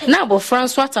biara. Now, but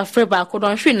Francois Freba could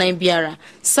on she nine biara.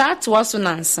 Sat was an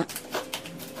answer.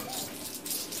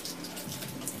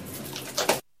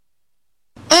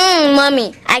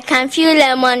 Mommy, I can feel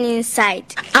lemon inside.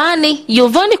 Annie,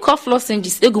 Giovanni cough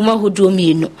lozenges, Eguma who do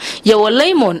me no. You were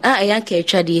lemon, I am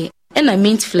catchady, and a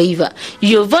mint flavor.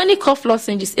 Giovanni cough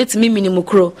lozenges, it's me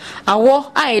minimukro.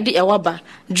 I did a waba,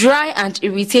 dry and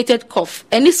irritated cough,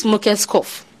 any smoker's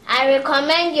cough. I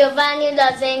recommend Giovanni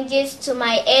lozenges to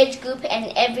my age group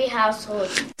and every household.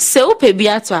 So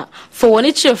pebiatwa for one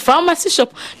each pharmacy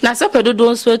shop na sapedo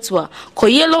don sweatwa ko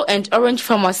yellow and orange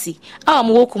pharmacy.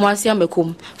 Wo Kumasi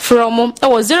amekum from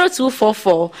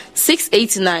 0244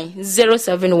 689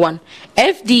 071.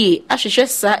 FDA ahwehwe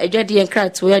sa adwade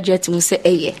enkrato ya jetim se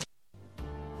eye.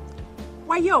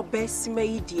 Why your best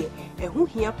made who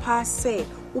here pass say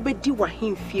ubedi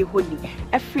wahimfie holi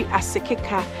every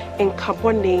asekeka and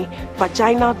carbone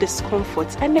vaginal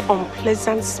discomfort and the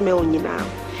unpleasant smell nyina.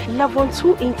 Level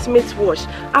 2 intimate wash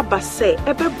abase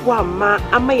ebeboa ma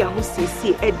amaya ho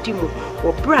sisi edimu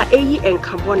wo bra eyi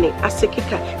enkabone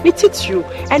asekeka ne titru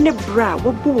ene bra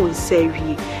wo bu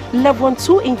wonsawie. Level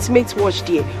 2 intimate wash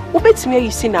de wobetimi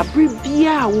ayisi na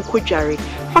bia wo kodware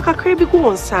fakakra bi go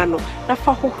wonsano na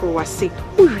fa hohorwase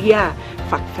uwia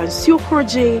fansio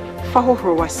proje fa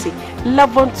hohorwase.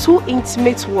 Level 2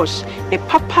 intimate wash ne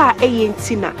papa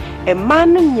eyentina e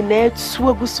man nyina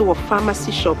tuagu so wo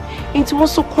pharmacy shop into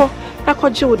wonso ko na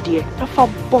koje odie na fa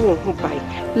bon ho bai.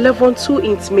 Level 2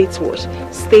 intimate wash,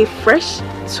 stay fresh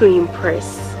to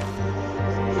impress.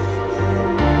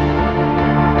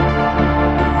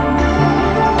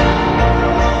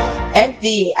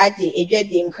 FDA Ade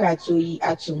Ejede Nkrato yi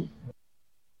atum.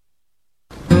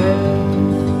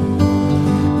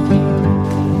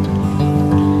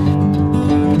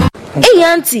 Hey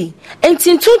auntie,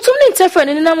 entintuntum ni ntefra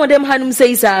ni na modem hanum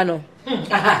sei sa no.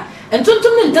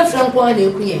 Entuntum ni ntefra kwa na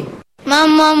ekuye.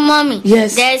 Mommy.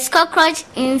 Yes. There's cockroach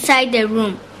inside the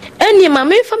room. Any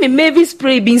mama for me Mavis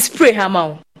spray bin spray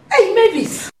hammer. Hey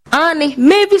Mavis. Ani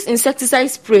Mavis insecticide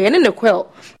spray and in the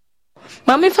quell.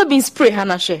 Mama for bin spray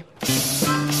hanashe.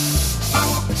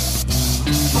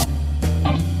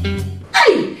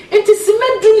 Hey, it is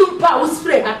cement dunu pa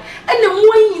spray and the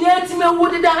one you let me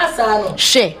would da hasano.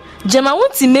 She Jema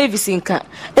wonti Mavis inka.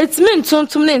 It's mean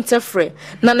tontum ne ntefre.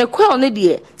 Na ne kwa ne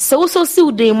de se wo so si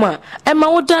udan mu a e ma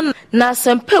wodan na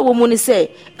sempe wo mu ne se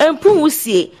empun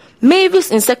wusie Mavis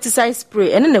insecticide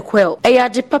spray ene ne kwa e ya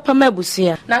je papa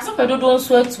mabusia. Na so pedodo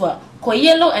nso atu a ko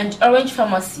yellow and orange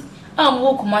pharmacy.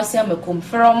 Wo Kumasi amekum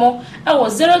from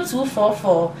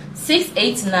 0244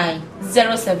 689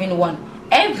 071.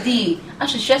 FDA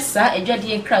ahwehwe sa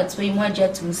adwade enkrato yi mu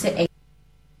ajetum se.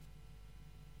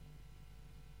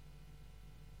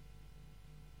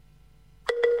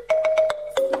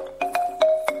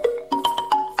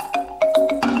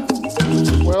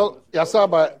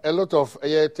 Yasaba, a lot of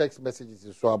text messages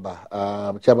in Swaba.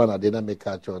 Chairman Adena make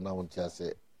catch on now.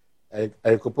 Say,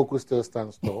 Erikopoku still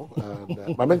stands tall.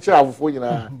 And my mention of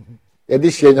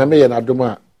edition, I may and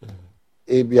Aduma,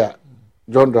 Abia,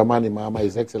 John Dramani, Mama,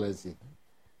 His Excellency.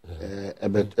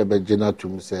 Ebejina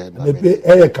to say,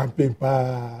 a campaign.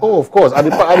 Oh, of course. I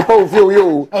feel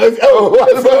you.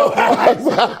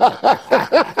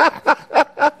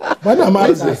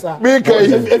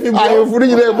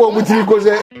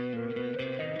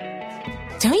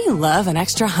 Don't you love an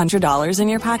extra $100 in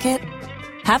your pocket?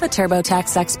 Have a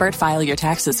TurboTax expert file your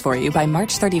taxes for you by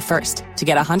March 31st to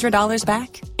get $100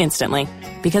 back instantly.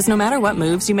 Because no matter what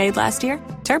moves you made last year,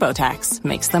 TurboTax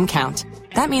makes them count.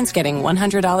 That means getting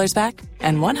 $100 back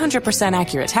and 100%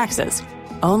 accurate taxes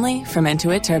only from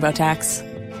Intuit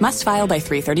TurboTax. Must file by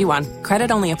 3/31. Credit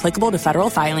only applicable to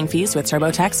federal filing fees with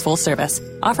TurboTax full service.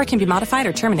 Offer can be modified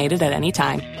or terminated at any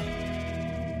time.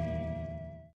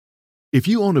 If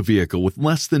you own a vehicle with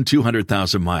less than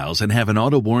 200,000 miles and have an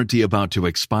auto warranty about to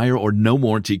expire or no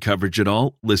warranty coverage at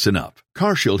all, listen up.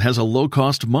 CarShield has a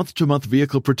low-cost month-to-month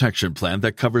vehicle protection plan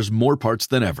that covers more parts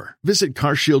than ever. Visit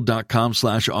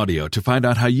carshield.com/audio to find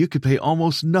out how you could pay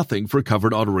almost nothing for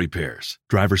covered auto repairs.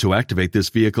 Drivers who activate this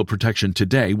vehicle protection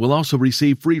today will also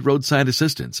receive free roadside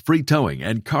assistance, free towing,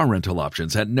 and car rental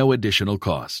options at no additional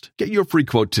cost. Get your free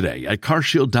quote today at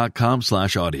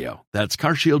carshield.com/audio. That's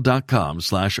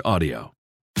carshield.com/audio.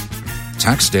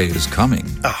 Tax day is coming.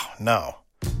 Oh, no.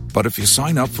 But if you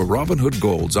sign up for Robinhood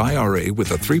Gold's IRA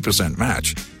with a 3%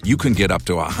 match, you can get up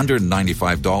to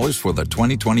 $195 for the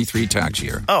 2023 tax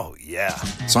year. Oh, yeah.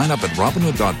 Sign up at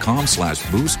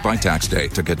Robinhood.com/boost by tax day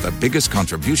to get the biggest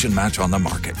contribution match on the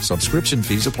market. Subscription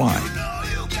fees apply.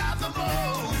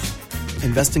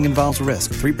 Investing involves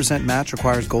risk. 3% match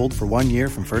requires gold for 1 year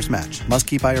from first match. Must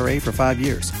keep IRA for 5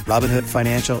 years. Robinhood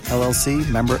Financial, LLC,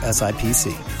 member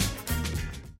SIPC.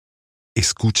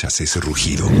 Escuchas ese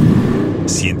rugido.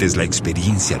 Sientes la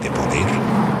experiencia de poder,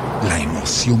 la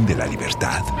emoción de la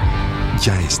libertad.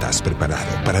 Ya estás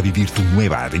preparado para vivir tu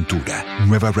nueva aventura.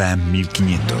 Nueva Ram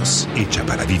 1500, hecha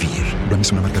para vivir. Ram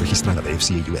es una marca registrada de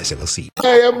FCA US LLC.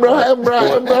 Hey, Embra.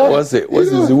 What's it? What's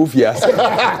this? Ufia.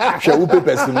 Shawupe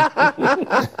person.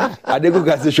 Ade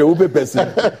Coker say shawupe person.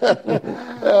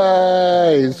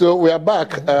 So we are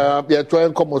back. We are trying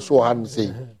to come also and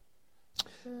say.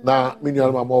 Now,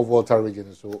 minimum more voter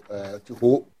region. So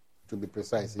to be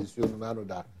precise, it's you know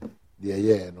that the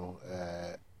year, you know,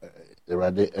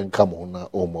 and come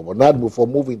on, but not before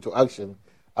moving to action.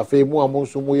 I feel more among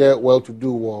some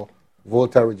well-to-do or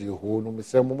voter region who no me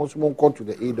say most come to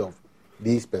the aid of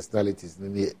these personalities.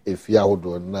 If you are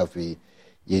doing nothing,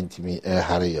 you intimi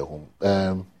hurry home.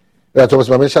 Thomas,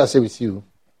 my shall say with you.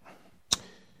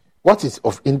 What is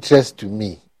of interest to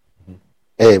me?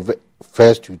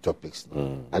 First two topics.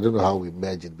 I don't know how we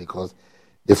merge it because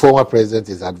the former president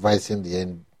is advising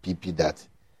the NPP that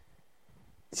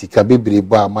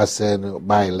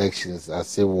by elections as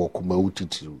say you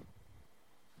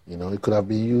know, it could have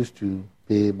been used to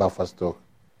pay buffer stock.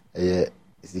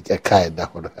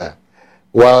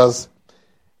 Whilst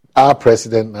our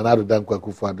president Nana Addo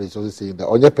Dankwa-Akufo-Addo is also saying that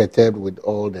only perturbed with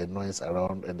all the noise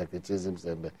around and the criticisms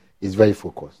and is very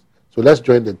focused. So let's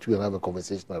join the two and have a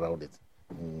conversation around it.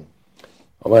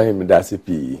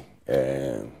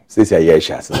 Since I hear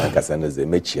na kasana ze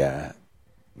mechia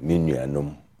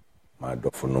minuanum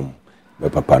madofonum me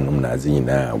papa num na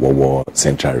azina wo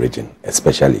central region,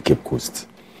 especially Cape Coast.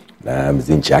 Na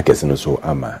mzinchi akese so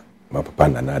ama my papa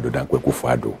Nana Addo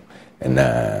Dankwa-Akufo-Addo and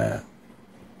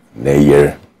na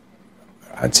year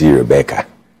Auntie Rebecca,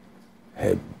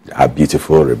 a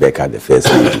beautiful Rebecca, the first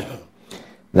lady.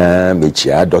 Na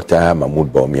mechia Dr.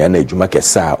 Mahmoud Bawumia na ejuma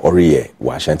kesa oriye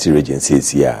wa Ashanti region says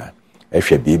here.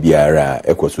 Ehwe bibiara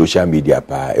eko social media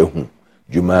pa ehu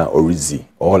juma orizi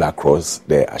all across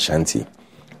the Ashanti,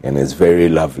 and it's very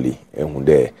lovely. Ehu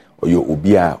there oyo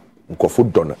obi a nkofo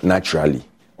don naturally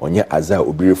onye aza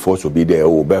obi force obi there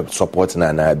obi support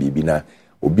na bibi na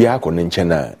obi akone nche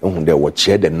na ehu there what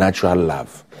share the natural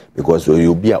love, because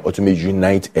oyo obi a ultimately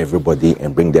unite everybody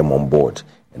and bring them on board,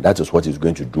 and that is what he's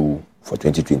going to do for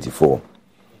 2024.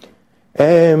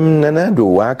 Nana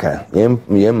Addo waka yem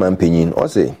mampenyin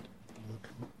ose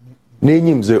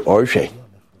n'enyim ze orhwe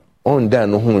on da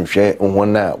no ho nhwe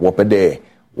nhona wopede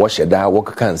wo hyeda wo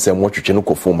kaka nsem wo twetwe no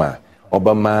kofoma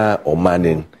obama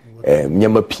omanen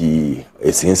nyama pi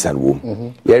esinsan wo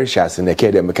yerisha se ne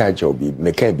kede meka jobi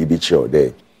meka bibi chiro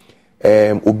de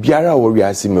obiara wo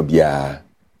wiase mabia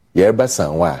yerba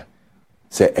sanwa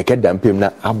se ekeda mpem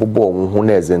na abobo wo ho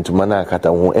na ezentuma na akata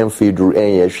ho emfeduru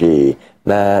enyehwe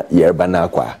na yerba na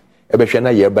akwa ebehwe na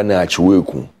yerba na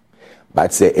achiweku.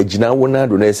 But say ejina wona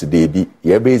do na se debi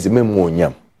yerba ezimemu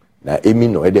onyam na emi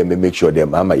no e dey make sure dem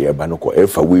mama yerba no ko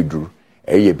efa weduru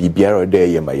eye bibiara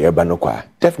de ye ma yerba no kwa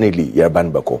definitely yerba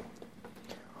no bako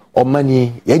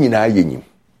omani yenyina ayenyim.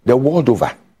 The world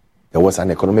over there was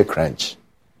an economic crunch.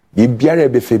 Bibiara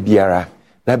befe biara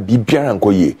na bibiara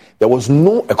nkoye. There was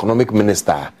no economic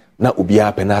minister na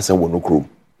obiara penasa wono krom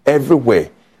everywhere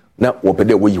na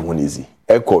wopede wo yi honizi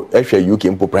Echo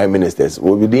UK prime ministers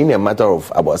within a matter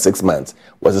of about 6 months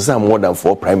was the more than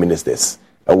 4 prime ministers.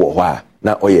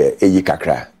 Now oye eyi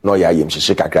kakra no ya yem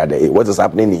shishi kakra there. What is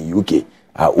happening in UK,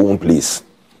 our own place.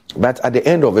 But at the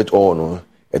end of it all, no,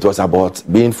 it was about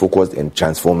being focused and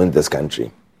transforming this country.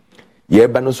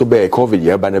 Yerba no so be COVID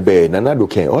yerba no be Nana Addo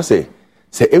ken o say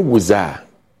ewuza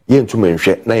ye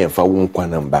ntumenhwe na yemfa wo nkwa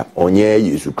namba onye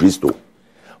Yesu Kristo.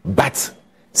 But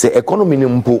say economy ni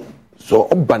mpo so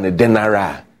obane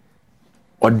denara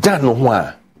odan no ho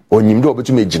a onyimde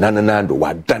obetumi gina Nana Addo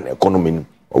wa dan economy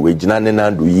or we gina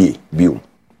Nana Addo ye biom.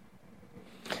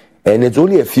 And it's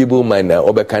only a feeble mind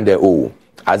obekande o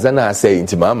azana say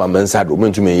nti mama mensa do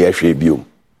mentumi ye hwe biom.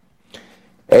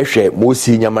 Ehwe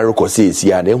mosi nyamare ko say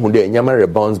sia na ehu de nyamare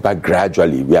bounce back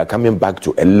gradually. We are coming back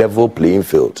to a level playing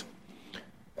field.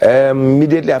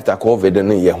 Immediately after COVID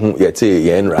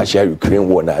in Russia Ukraine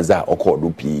war na za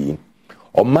okodo pi.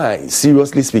 On my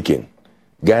seriously speaking,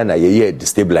 Ghana ye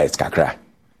destabilized kakra.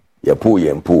 Ye po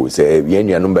say ye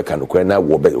nuanom beka no kwena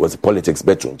was politics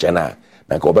betun chana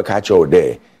na ko beka cha o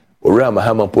there. Ora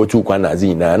mahama potu kwa na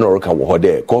zina na orka wo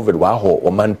there. COVID wa ho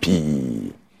o man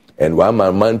pi. And one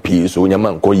man pi so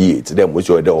nyama nko ye to them which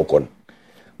o there okon.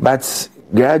 But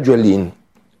gradually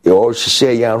all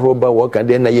share ya roba work and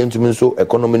then na yentumi so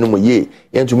economy no mo ye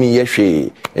yentumi ye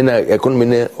hwe na economy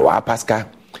ne wa paska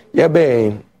ye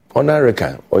be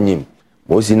onareka onyim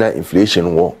mosi na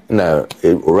inflation wo na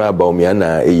ora Bawumia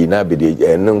na eyi na bede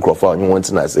ne nkrofa onye won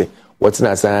na say what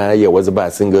na say ye was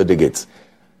about single digit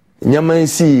nyama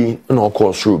si na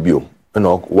okọ sure bio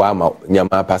na wa ma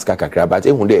nyama paska kakra but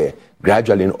ehun de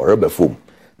gradually oroba form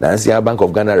na National Bank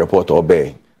of Ghana report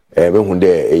obe ehun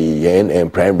de yen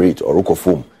prime rate oroko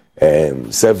form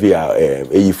severe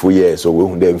 84 years so we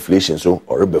have the inflation so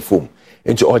or reform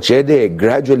into there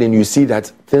gradually and you see that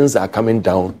things are coming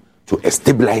down to a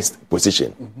stabilized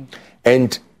position.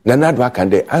 And Nanadwa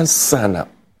Kande ansana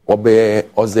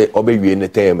obe wie ne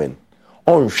temen.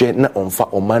 On she na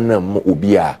onfa omana mo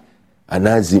ubia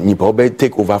anazi nipa obe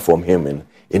take over from him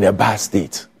in a bad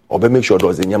state. Obe make sure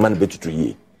does a nyaman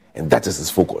betutuye. And that is his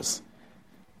focus.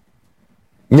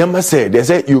 Nyama said, they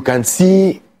say you can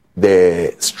see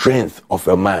the strength of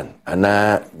a man.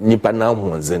 Ana nipa na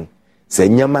honzen. Say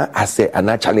nyama ase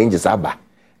ana challenges aba.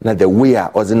 Na the way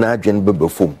a ozina dwen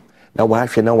bebefum. Na wa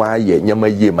hwe na wa ye nyama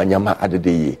ye manyama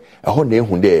adede ye. Eho na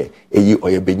ehun de eyi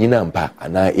oye benyina mpa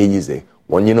ana eyi ze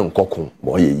wonyine nkokon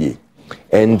mo ye.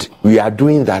 And we are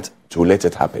doing that to let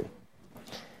it happen.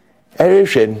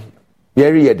 Erehwen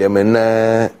yeri ye dem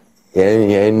na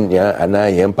yen ana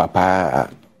yen papa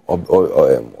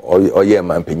oye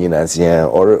man penyina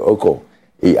nsia or oko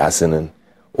e asenen.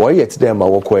 Wo ye tede ma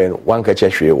wo koen wan ka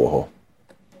chehwe wo ho.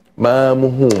 Ma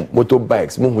muhu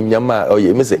motorbikes muhu nyama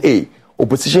oye me say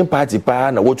opposition party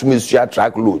pa na wotumi sua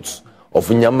track loads of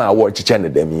nyama a wo chiche ne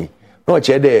demi no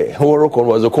che de worokon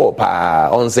was a call pa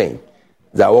on saying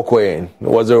za wokoen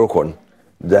was a rokon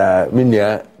da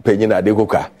minia penyina Ade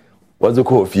Coker was a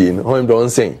call fie no him don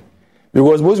saying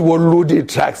because most were loaded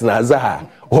tracks na za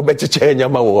obechiche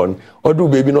nyama won odu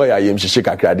baby no ya yem hihye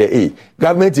kakra de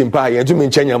government in pa yen tumi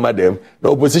nche nyama dem na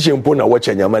opposition po na wo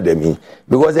che nyama dem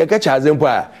because e ka chaze mpo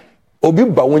a obi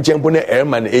ba won che mpo na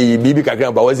airman bibi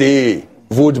kakra ba was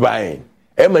vote buying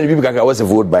airman bibi kakra was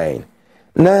vote buying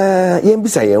na yen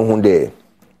bisa yen hu de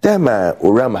tema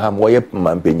oram ham wo ye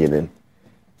mampenyinen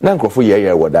na nkrofo ye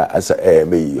woda as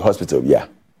me hospital bia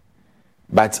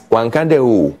but one can de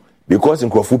because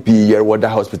nkrofo pi ye woda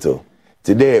hospital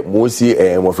today mosi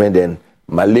my friend then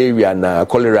malaria na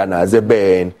cholera na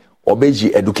zeben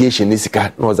obeji education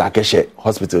nisika no za keshe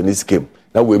hospital niskem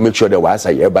na we make sure that we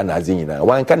asa yerba na zinyina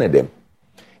one can dem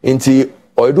nti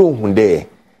oido hunde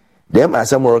dem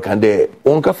asamoro kan de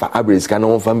onka fa abris kan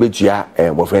on fa betua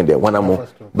my friend then one am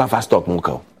buffer stock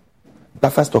muka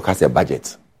buffer stock has a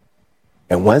budget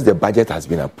and once the budget has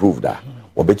been approved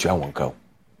obetua wonka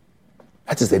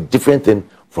that is a different thing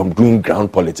from doing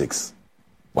ground politics.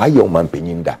 Why your man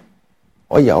penyinda?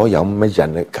 Oya measure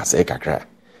ne kase kakra.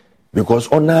 Because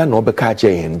ona no be ka che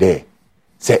hende.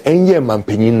 Se enye man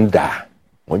penyinda.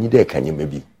 Onyi de kanye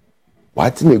maybe.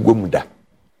 What na egwomda?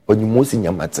 Onyi mosi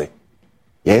nyamate.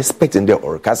 You expecting the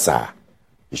orkasa.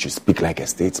 You should speak like a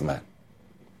statesman.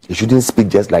 You shouldn't speak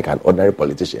just like an ordinary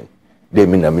politician. They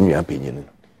mean na menu penyin.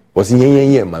 Was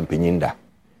yenye man penyinda.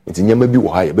 Nti nyama bi wo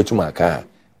ha ye betuma aka.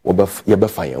 Wo be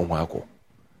fa yen ho akọ.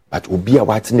 But obi a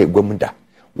what na egwomda.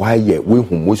 Why ye we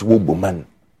who most wo man?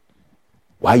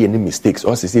 Why any mistakes?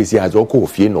 Or say as oko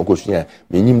ofie no ko sua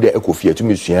me nyim de ekofie to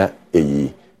me sua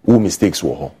wo mistakes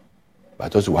wo ho.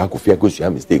 But also wa kofie ko sua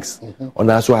mistakes.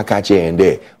 Ona so aka che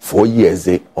ende 4 years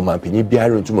o man panyi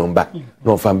biara ntuma mba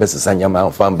no fa mbe sesa nyama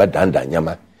o fa mba danda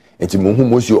nyama. Enti mo hu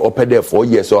mosi opede 4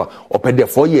 years or opede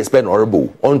 4 years pen horrible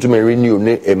on to me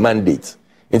renew a mandate.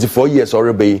 Enti 4 years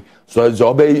horrible so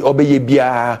obe ye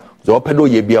bia so opede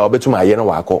ye bia obetuma aye na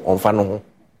wa akọ onfa no ho.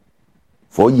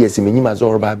 4 years menyim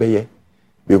azor ba beye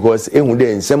because ehun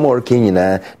de nsem or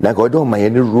kenyina na god on my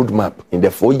road map in the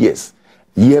 4 years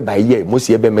year by year most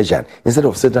year be measured instead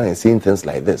of sitting and saying things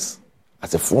like this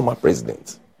as a former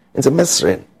president it's a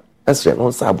mesren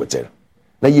on saboteur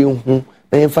na yehu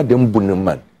na yemfa dem bunum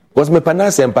man because me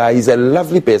panasempa is a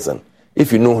lovely person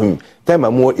if you know him time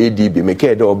am ADB me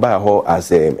care de oba ho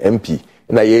as MP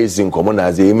na ye is in common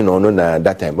as him no na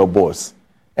that time a boss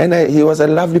and he was a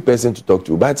lovely person to talk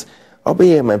to but my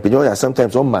opinion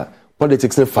sometimes on my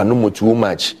politics no too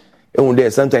much. And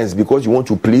there sometimes because you want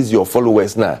to please your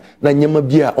followers na nyama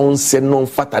bia on say non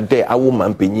fata there a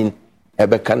woman penin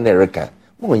ebe kan nereka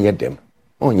onye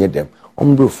dem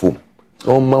ombrofo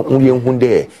on ma unye hu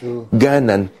there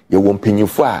Ghana ye won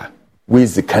penyifo a we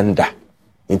zikanda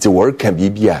into work can be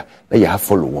bia na ya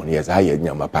follow one yes I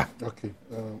nyama pa. Okay,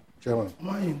 chairman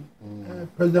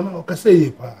president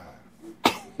okaseye pa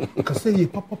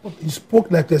he spoke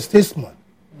like a statesman.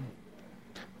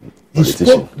 He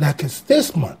spoke like a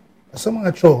statesman. Someone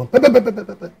at all.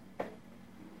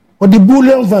 Or the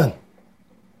bullion van.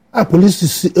 Police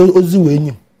is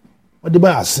Oziwany. What the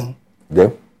basin?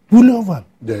 There. Bullion van.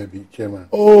 There be chairman.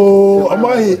 Oh,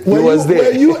 he was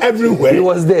there. Were you everywhere? He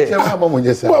was there. Chairman,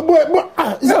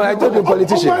 no, I told the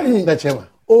politician. The chairman.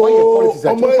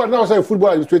 politics. Now say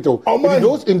football administrator.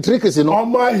 Those intricacies, you know.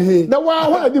 Now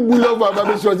why the bull over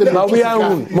baby show the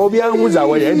Mobia who's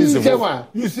our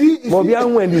You see,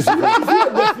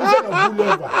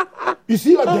 you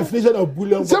see a definition of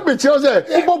bull over. Some chose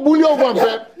say bull over.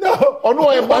 No. Oh no,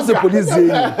 what's the police saying?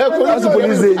 What's the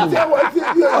police saying?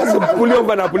 What's the bull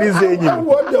over na police saying?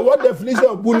 What definition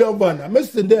of bull over? I'm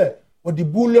missing there. What the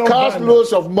bull over? Cash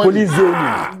loads of money. Police saying.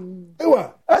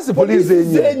 That's the police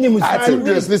saying.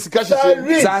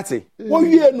 Exactly. Oh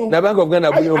yeah, no. The Bank of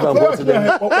Ghana bull over box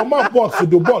them. Box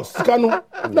the box. Cano.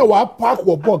 No, I park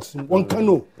what box. One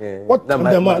cano. What the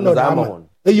man? No,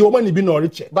 your money be no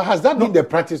rich. But has that been the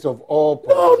practice of all?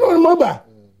 No, remember.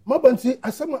 Mabanti,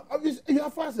 you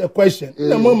have asked a question.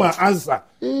 No mama answer.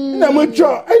 No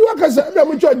mature. You can say no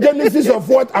mature genesis of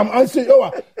what I'm answering.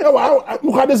 Oh,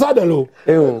 look at the saddle.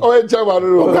 Oh, Java.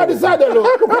 Look at the saddle.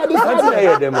 Look at the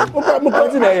saddle.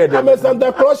 I'm a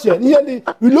Santa Claus.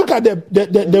 We look at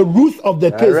the roots of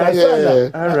the case.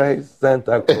 All right,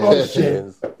 Santa Claus.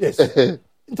 Yes. I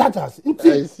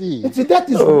see. That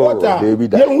is water.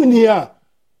 Then we here.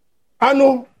 I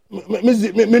know. Me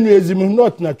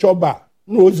not na choba.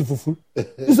 No, it's fufu.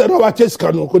 This is not chess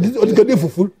cano. Because it's going to be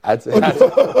fufu.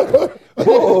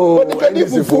 Oh,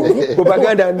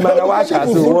 propaganda and Manawash has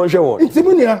one show.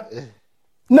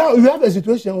 Now you have a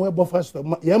situation where buffer stock.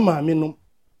 Yeah, ma'am.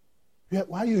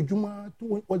 Why you Juma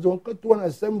was on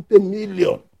 270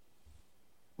 million?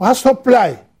 Why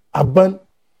supply a ban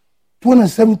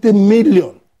 270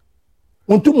 million?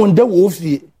 On two months,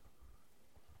 wolfie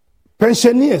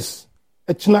pensioners.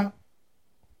 Etna.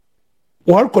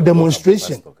 Work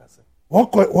demonstration.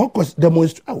 Work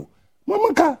demonstration. Oh,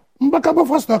 Mamaka, Mbaka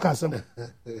first talk as some.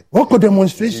 Work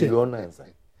demonstration.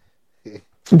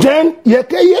 Then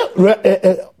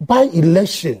by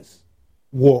elections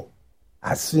war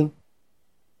as seen.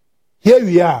 Here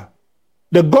we are.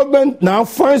 The government now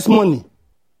finds money.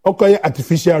 Okay,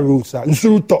 artificial rules.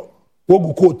 Insuruto,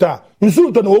 wogu quota.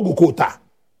 Insuruto no wogu quota.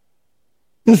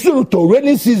 Insuruto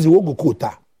rainy season wogu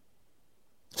quota.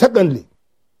 Secondly,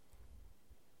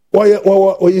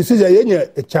 you see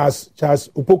the Charles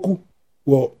Opoku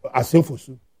were asking for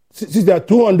so. Since there are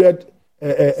 200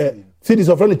 cities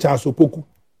of friend Charles Opoku.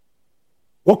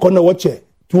 What can I watch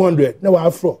 200? No,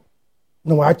 afro.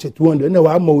 No, watch 200. No,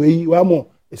 I'm more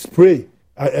spray.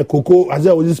 A cocoa, as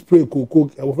I was spray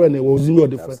cocoa. Our friend was in your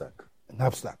different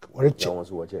knapsack. What a check.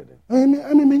 I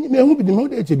mean, who be the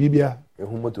mode at Bibia?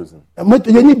 A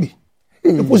motor,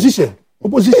 a position.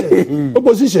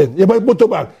 Opposition. You buy motor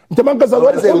back. Intamanka sa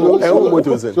what?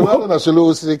 So how na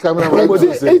solo si camera.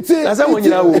 That's how when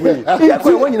you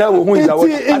know who is our.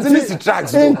 As in this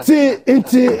tracks. As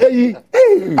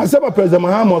a president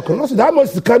Mahama can also that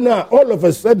much Kana all of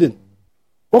a sudden.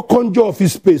 What conjure of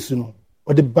his space, or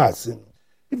the bus,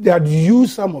 If they had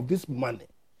used some of this money,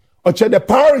 or check the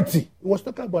priority, he was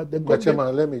talking about the government.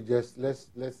 Chairman, let me just let's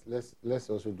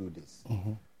also do this.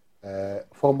 Mm-hmm.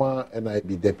 Former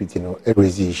NIB deputy,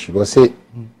 Erezi, she was say,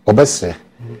 Obese,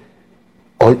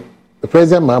 or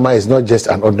President Mama is not just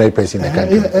an ordinary person in the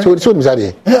country. So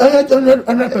Mizadi,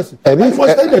 ordinary person.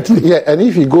 And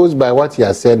if he goes by what he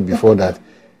has said before that,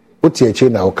 if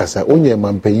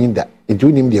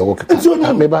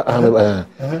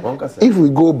we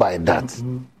go by that,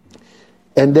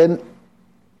 and then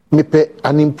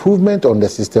an improvement on the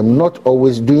system, not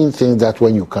always doing things that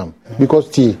when you come, because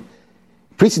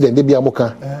President Debi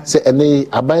Amoka say any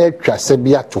abaya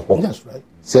twasebia to home. That's right.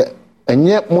 Say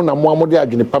enye mo na mo amode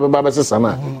adwene papa baba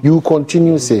sana. You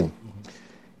continue saying.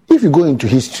 If you go into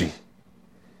history,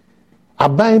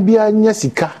 abaya bia nya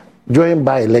sika during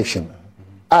by election.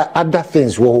 Other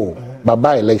things wo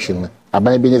by election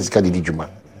abaya bia nya sika didi juma.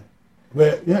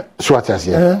 Yeah. Swatas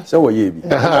here. So we be.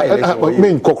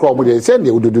 Me kokro mo dey say they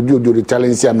do the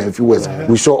talents here Memphis West.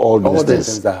 We saw all those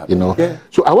things, Yeah.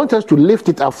 So I want us to lift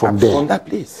it up from there. From that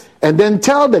place. And then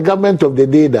tell the government of the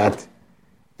day that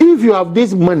if you have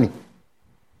this money,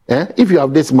 if you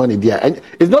have this money there, and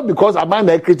it's not because I'm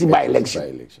creating by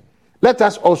election. Let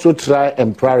us also try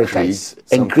and prioritize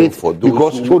and create for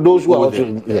those who are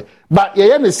also. But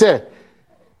you say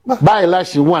by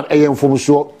election 1 AM from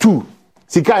so 2.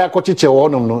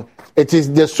 It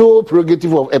is the sole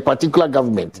prerogative of a particular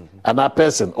government and a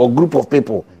person or group of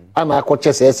people. When we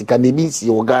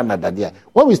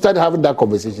start having that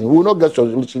conversation, we will not get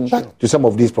solution to some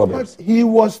of these problems. But he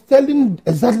was telling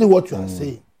exactly what you are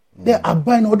saying. They are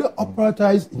buying other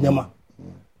operators in Yama.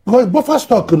 Because buffer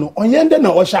stock, on Yende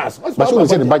na Oshas. But so we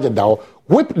say the budget now.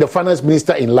 Whip the finance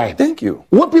minister in line. Thank you.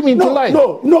 Whip him into line.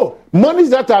 No. Monies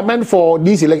that are meant for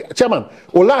this election. Chairman,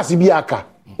 Ola Sibiaka.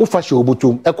 Ufashi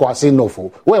obutum ekwase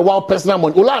nofo. Where one personal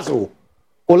money. Olaso.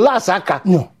 Olasaka.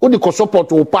 No. Who the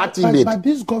support or party made? But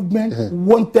this government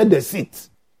wanted the seat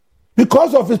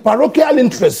because of his parochial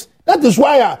interest. That is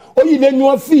why you didn't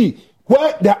know fee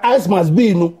where the eyes must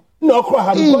be.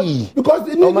 Because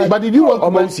but did you want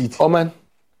Kumawu seat?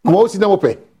 Kumawu seat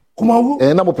Namope.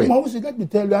 Kumawu seat. Let me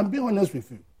tell you, I'm being honest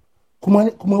with you.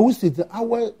 Kumawu seat.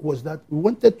 Our was that we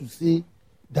wanted to see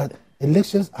that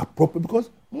elections are proper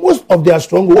because most of their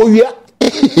strong. Oh yeah.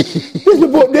 These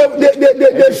people,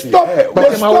 they stop.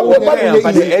 They stop.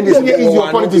 But the end is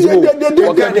your politics. So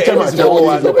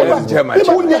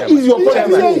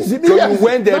you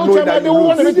went there knowing that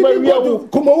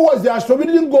Kumawu was their strong. We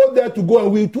didn't go there to go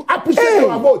and we to appreciate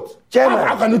our vote.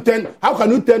 How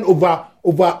can you turn over?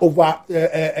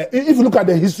 If you look at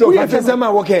the history of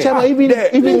Chairman, even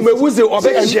who's the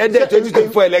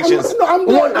 2024 elections. I'm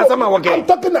talking.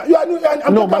 What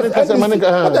are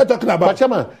you talking about?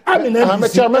 Chairman,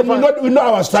 we know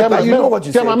our strategy. You know what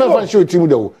you say. Chairman, show it to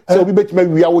me. So we bet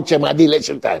we are chairman at the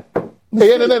election time.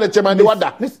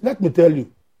 Let me tell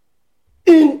you.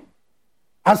 In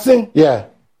Asing,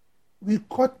 we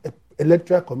caught a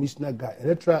electoral commissioner guy,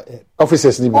 electoral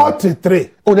officers. 43.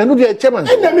 Oh, they know the chairman.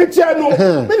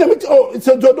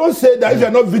 So don't say that if you're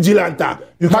not vigilant.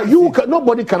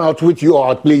 Nobody can outwit you or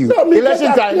outplay you. No,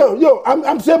 election time.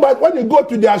 I'm saying, but when you go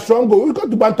to their strong goal, we go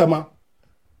to Bantama.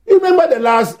 You remember the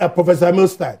last Professor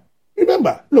Mills time?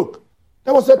 Remember? Look,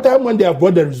 there was a time when they have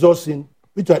brought the results in,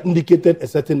 which had indicated a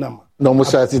certain number. No,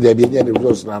 most certainly they didn't the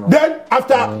results now. Then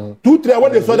after 2-3,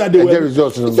 when they saw that they were the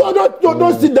results, so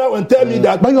don't sit down and tell me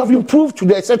that. But you have improved to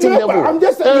the certain level. I'm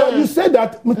just saying you said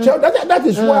that. That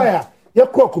is why we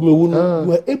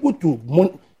were able to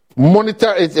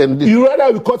monitor it, and you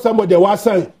rather we caught somebody was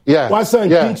saying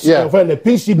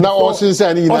pink sheet now also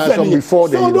before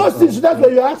so those things. That's why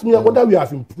you asked me whether we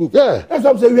have improved. That's what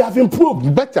I'm saying. We have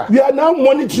improved better. We are now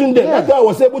monitoring them. That's why I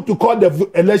was able to call the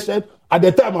election at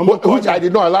the time. Which I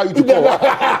did not allow you to call.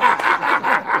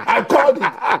 I called it.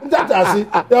 That I see.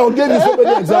 I will give you so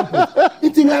many examples. So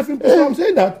I'm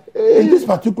saying that in this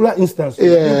particular instance,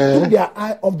 they took their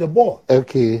eye off the ball.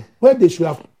 Okay. Where they should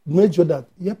have made sure that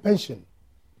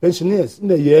pensioners in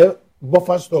the year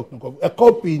buffer stock, a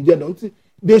copy in general.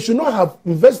 They should not have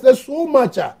invested so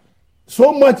much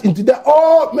into that.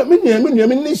 Oh,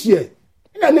 this year.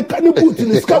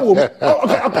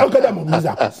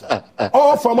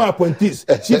 All former appointees,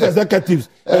 chief executives,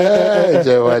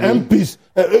 MPs,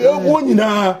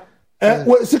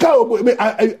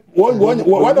 one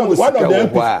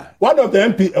of the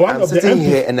MPs,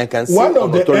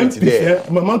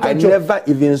 I never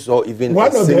even saw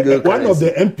one of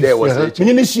the MPs. There was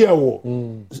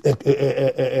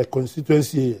a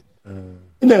constituency.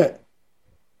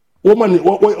 Woman,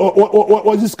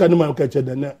 what this kind of man catch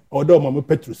then? Although Mamma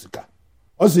Petruska,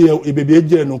 also a baby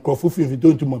agent on Crofu if you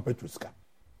don't do my Petruska.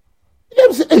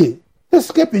 You say, hey,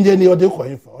 escape engineer or the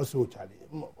coin for also Charlie,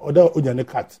 although Ujana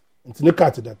cat, and the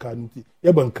cat that can't,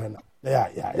 Yaban can.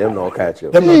 Them no catch you.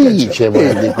 The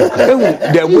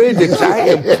way they try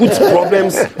and put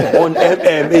problems on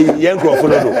young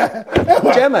Crawford.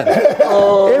 Chairman,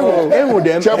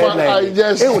 them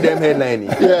headline.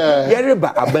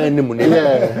 Yereba abandon money.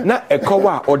 Not a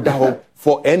cover or down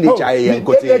for NHI and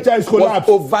Cote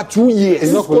over 2 years.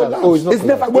 It's not collapsed. It's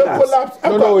never collapsed.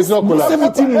 No, it's not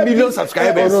collapsed. 17 million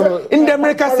subscribers. In the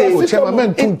America say,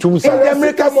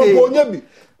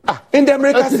 in the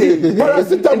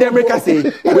America say,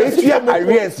 wait your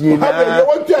arrears,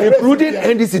 including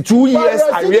NDC 2 years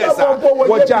arrears.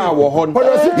 Watch our horn. You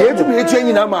have to be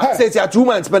training them. Says you 2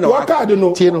 months, but 2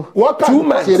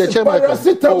 months.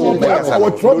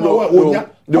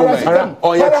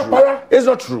 It's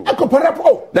not true.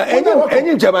 Now,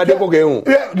 any Chairman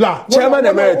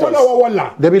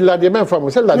Emeritus. There be like the man from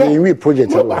the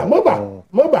project.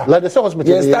 Like the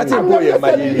hospital.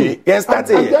 Yes,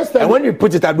 started. And when you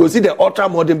put it, you'll see the ultra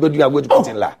modern building you are going to put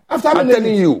in la. I'm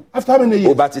telling you. After how many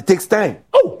years? But it takes time.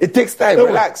 It takes time.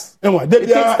 Relax. It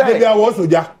takes time.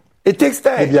 It takes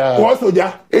time.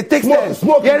 It takes time.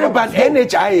 But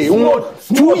NHI,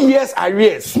 2 years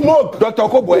arrears. Smoke. Dr.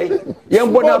 Koboy,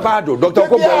 Yambona Bado, Dr.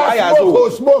 Koboy,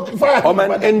 Ayazo. Smoke.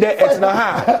 Oman and the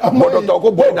Etnaha, Dr.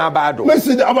 Koboy Nabado.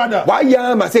 Why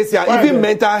Yama says, even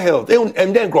mental health,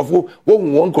 and then Crawford,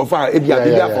 one Crawford,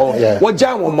 what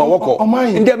Jam Mawako,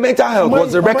 in their mental health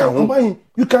was Rebecca.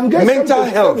 You can get mental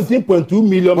health 17.2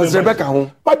 million was Rebecca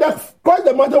home. But that's quite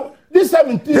the matter. This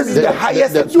 17 this is the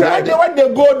highest subscriber. When they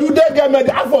go, do they get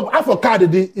half of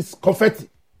card? It's confetti.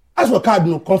 as for card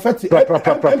no confetti.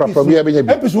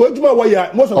 MPs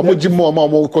most of them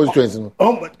constituents.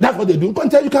 That's what they do. You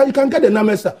can get the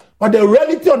numbers, but the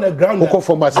reality on the ground.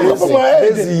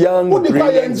 This young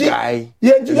brilliant guy.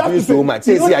 You have to so much.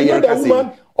 You know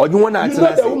the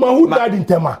woman who died in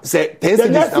Tema. Say 10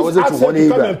 cedis. I wasn't to one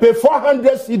come and pay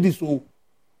 400 cedis.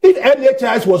 If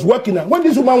NHS was working, when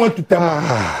this woman went to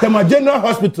Tema General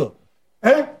Hospital,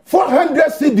 400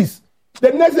 cedis.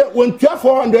 The next when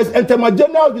 400 and Tema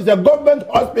General is a government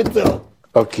hospital.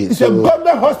 Okay, it's a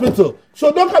government hospital. So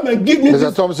don't come and give me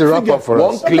Mr. Thompson, wrap up for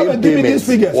us. One claim payment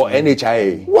for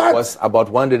NHIA was about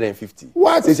 150.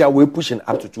 What? They say we're pushing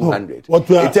up to 200.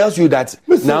 It tells you that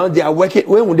now they are working.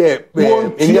 When they're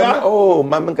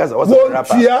Mama Kasa was a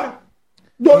rapper.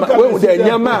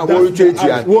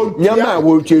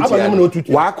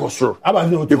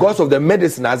 Because of the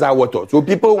medicine as I water. So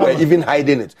people were even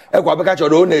hiding it. Because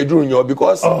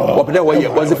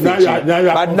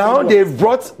but now they've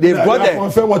brought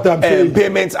the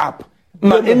payments up.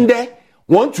 In there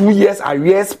 1-2 years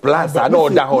arrears plus and all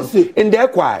that. In their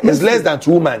choir, it's less than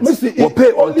 2 months. We'll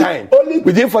pay on time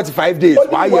within 45 days.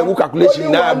 Why you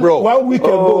calculation now, bro? 1 week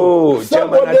ago,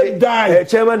 somebody died.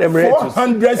 Chairman Emeritus.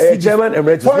 400 Chairman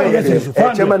Emeritus.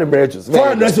 Chairman Emeritus.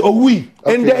 400 a week.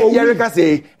 In the Yerika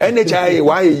say NHIA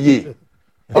why ye?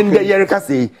 In the Yerika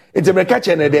say it's a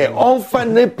catcher there on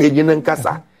funny opinion and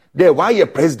casa. There why a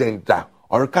president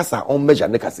or Kasa on measure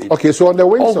Nekasi. Okay, so on the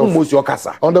wings on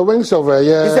the wings of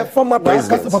he's a former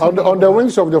president. On the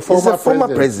wings of the former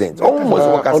president.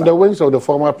 On the wings of the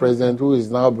former president who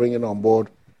is now bringing on board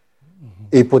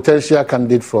a potential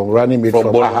candidate from running mate from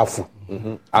Ahafu.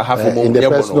 In the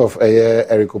person of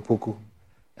Ade Coker.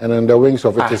 And on the wings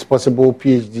of it is possible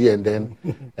PhD and then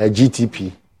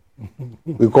GTP.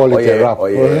 We call it a wrap.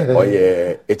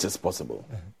 It is possible.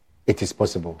 It is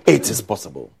possible. It is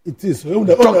possible. It is.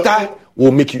 Doctor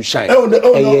will make you shine. It is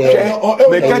possible.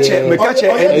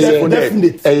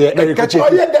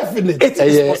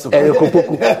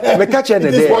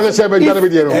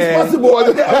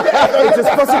 It is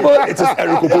possible.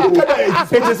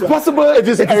 It is possible. It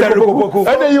is possible.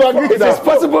 And then you agree to that. It is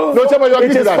possible. No, you agree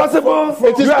to that. It is possible.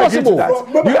 It is possible.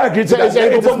 You agree to that.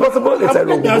 It is possible.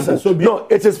 No,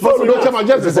 it is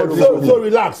possible. So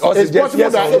relax. It's possible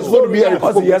that it's going to be a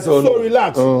yes or no. So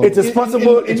relax. It is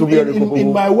possible. It will be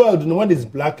in my world. When it's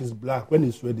black, it's black. When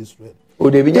it's red, it's red.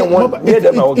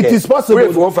 It is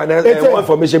possible. One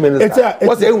information minister.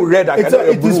 What's the red?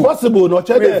 It is possible. No,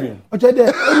 anything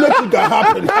can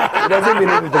happen. It doesn't mean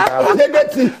anything can happen.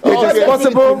 It is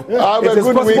possible. It is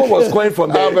possible. Was going from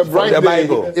the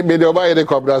Bible. It may be about the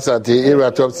Cobra Sati.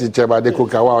 Area top teacher by the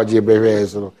Kukawa Jibre.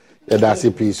 So that's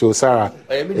it. So Sarah.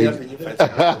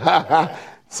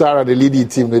 Sarah, the leading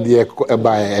team, the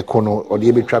by Econo or the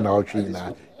Ebitran Outreach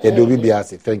now.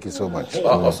 Thank you so much.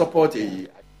 Support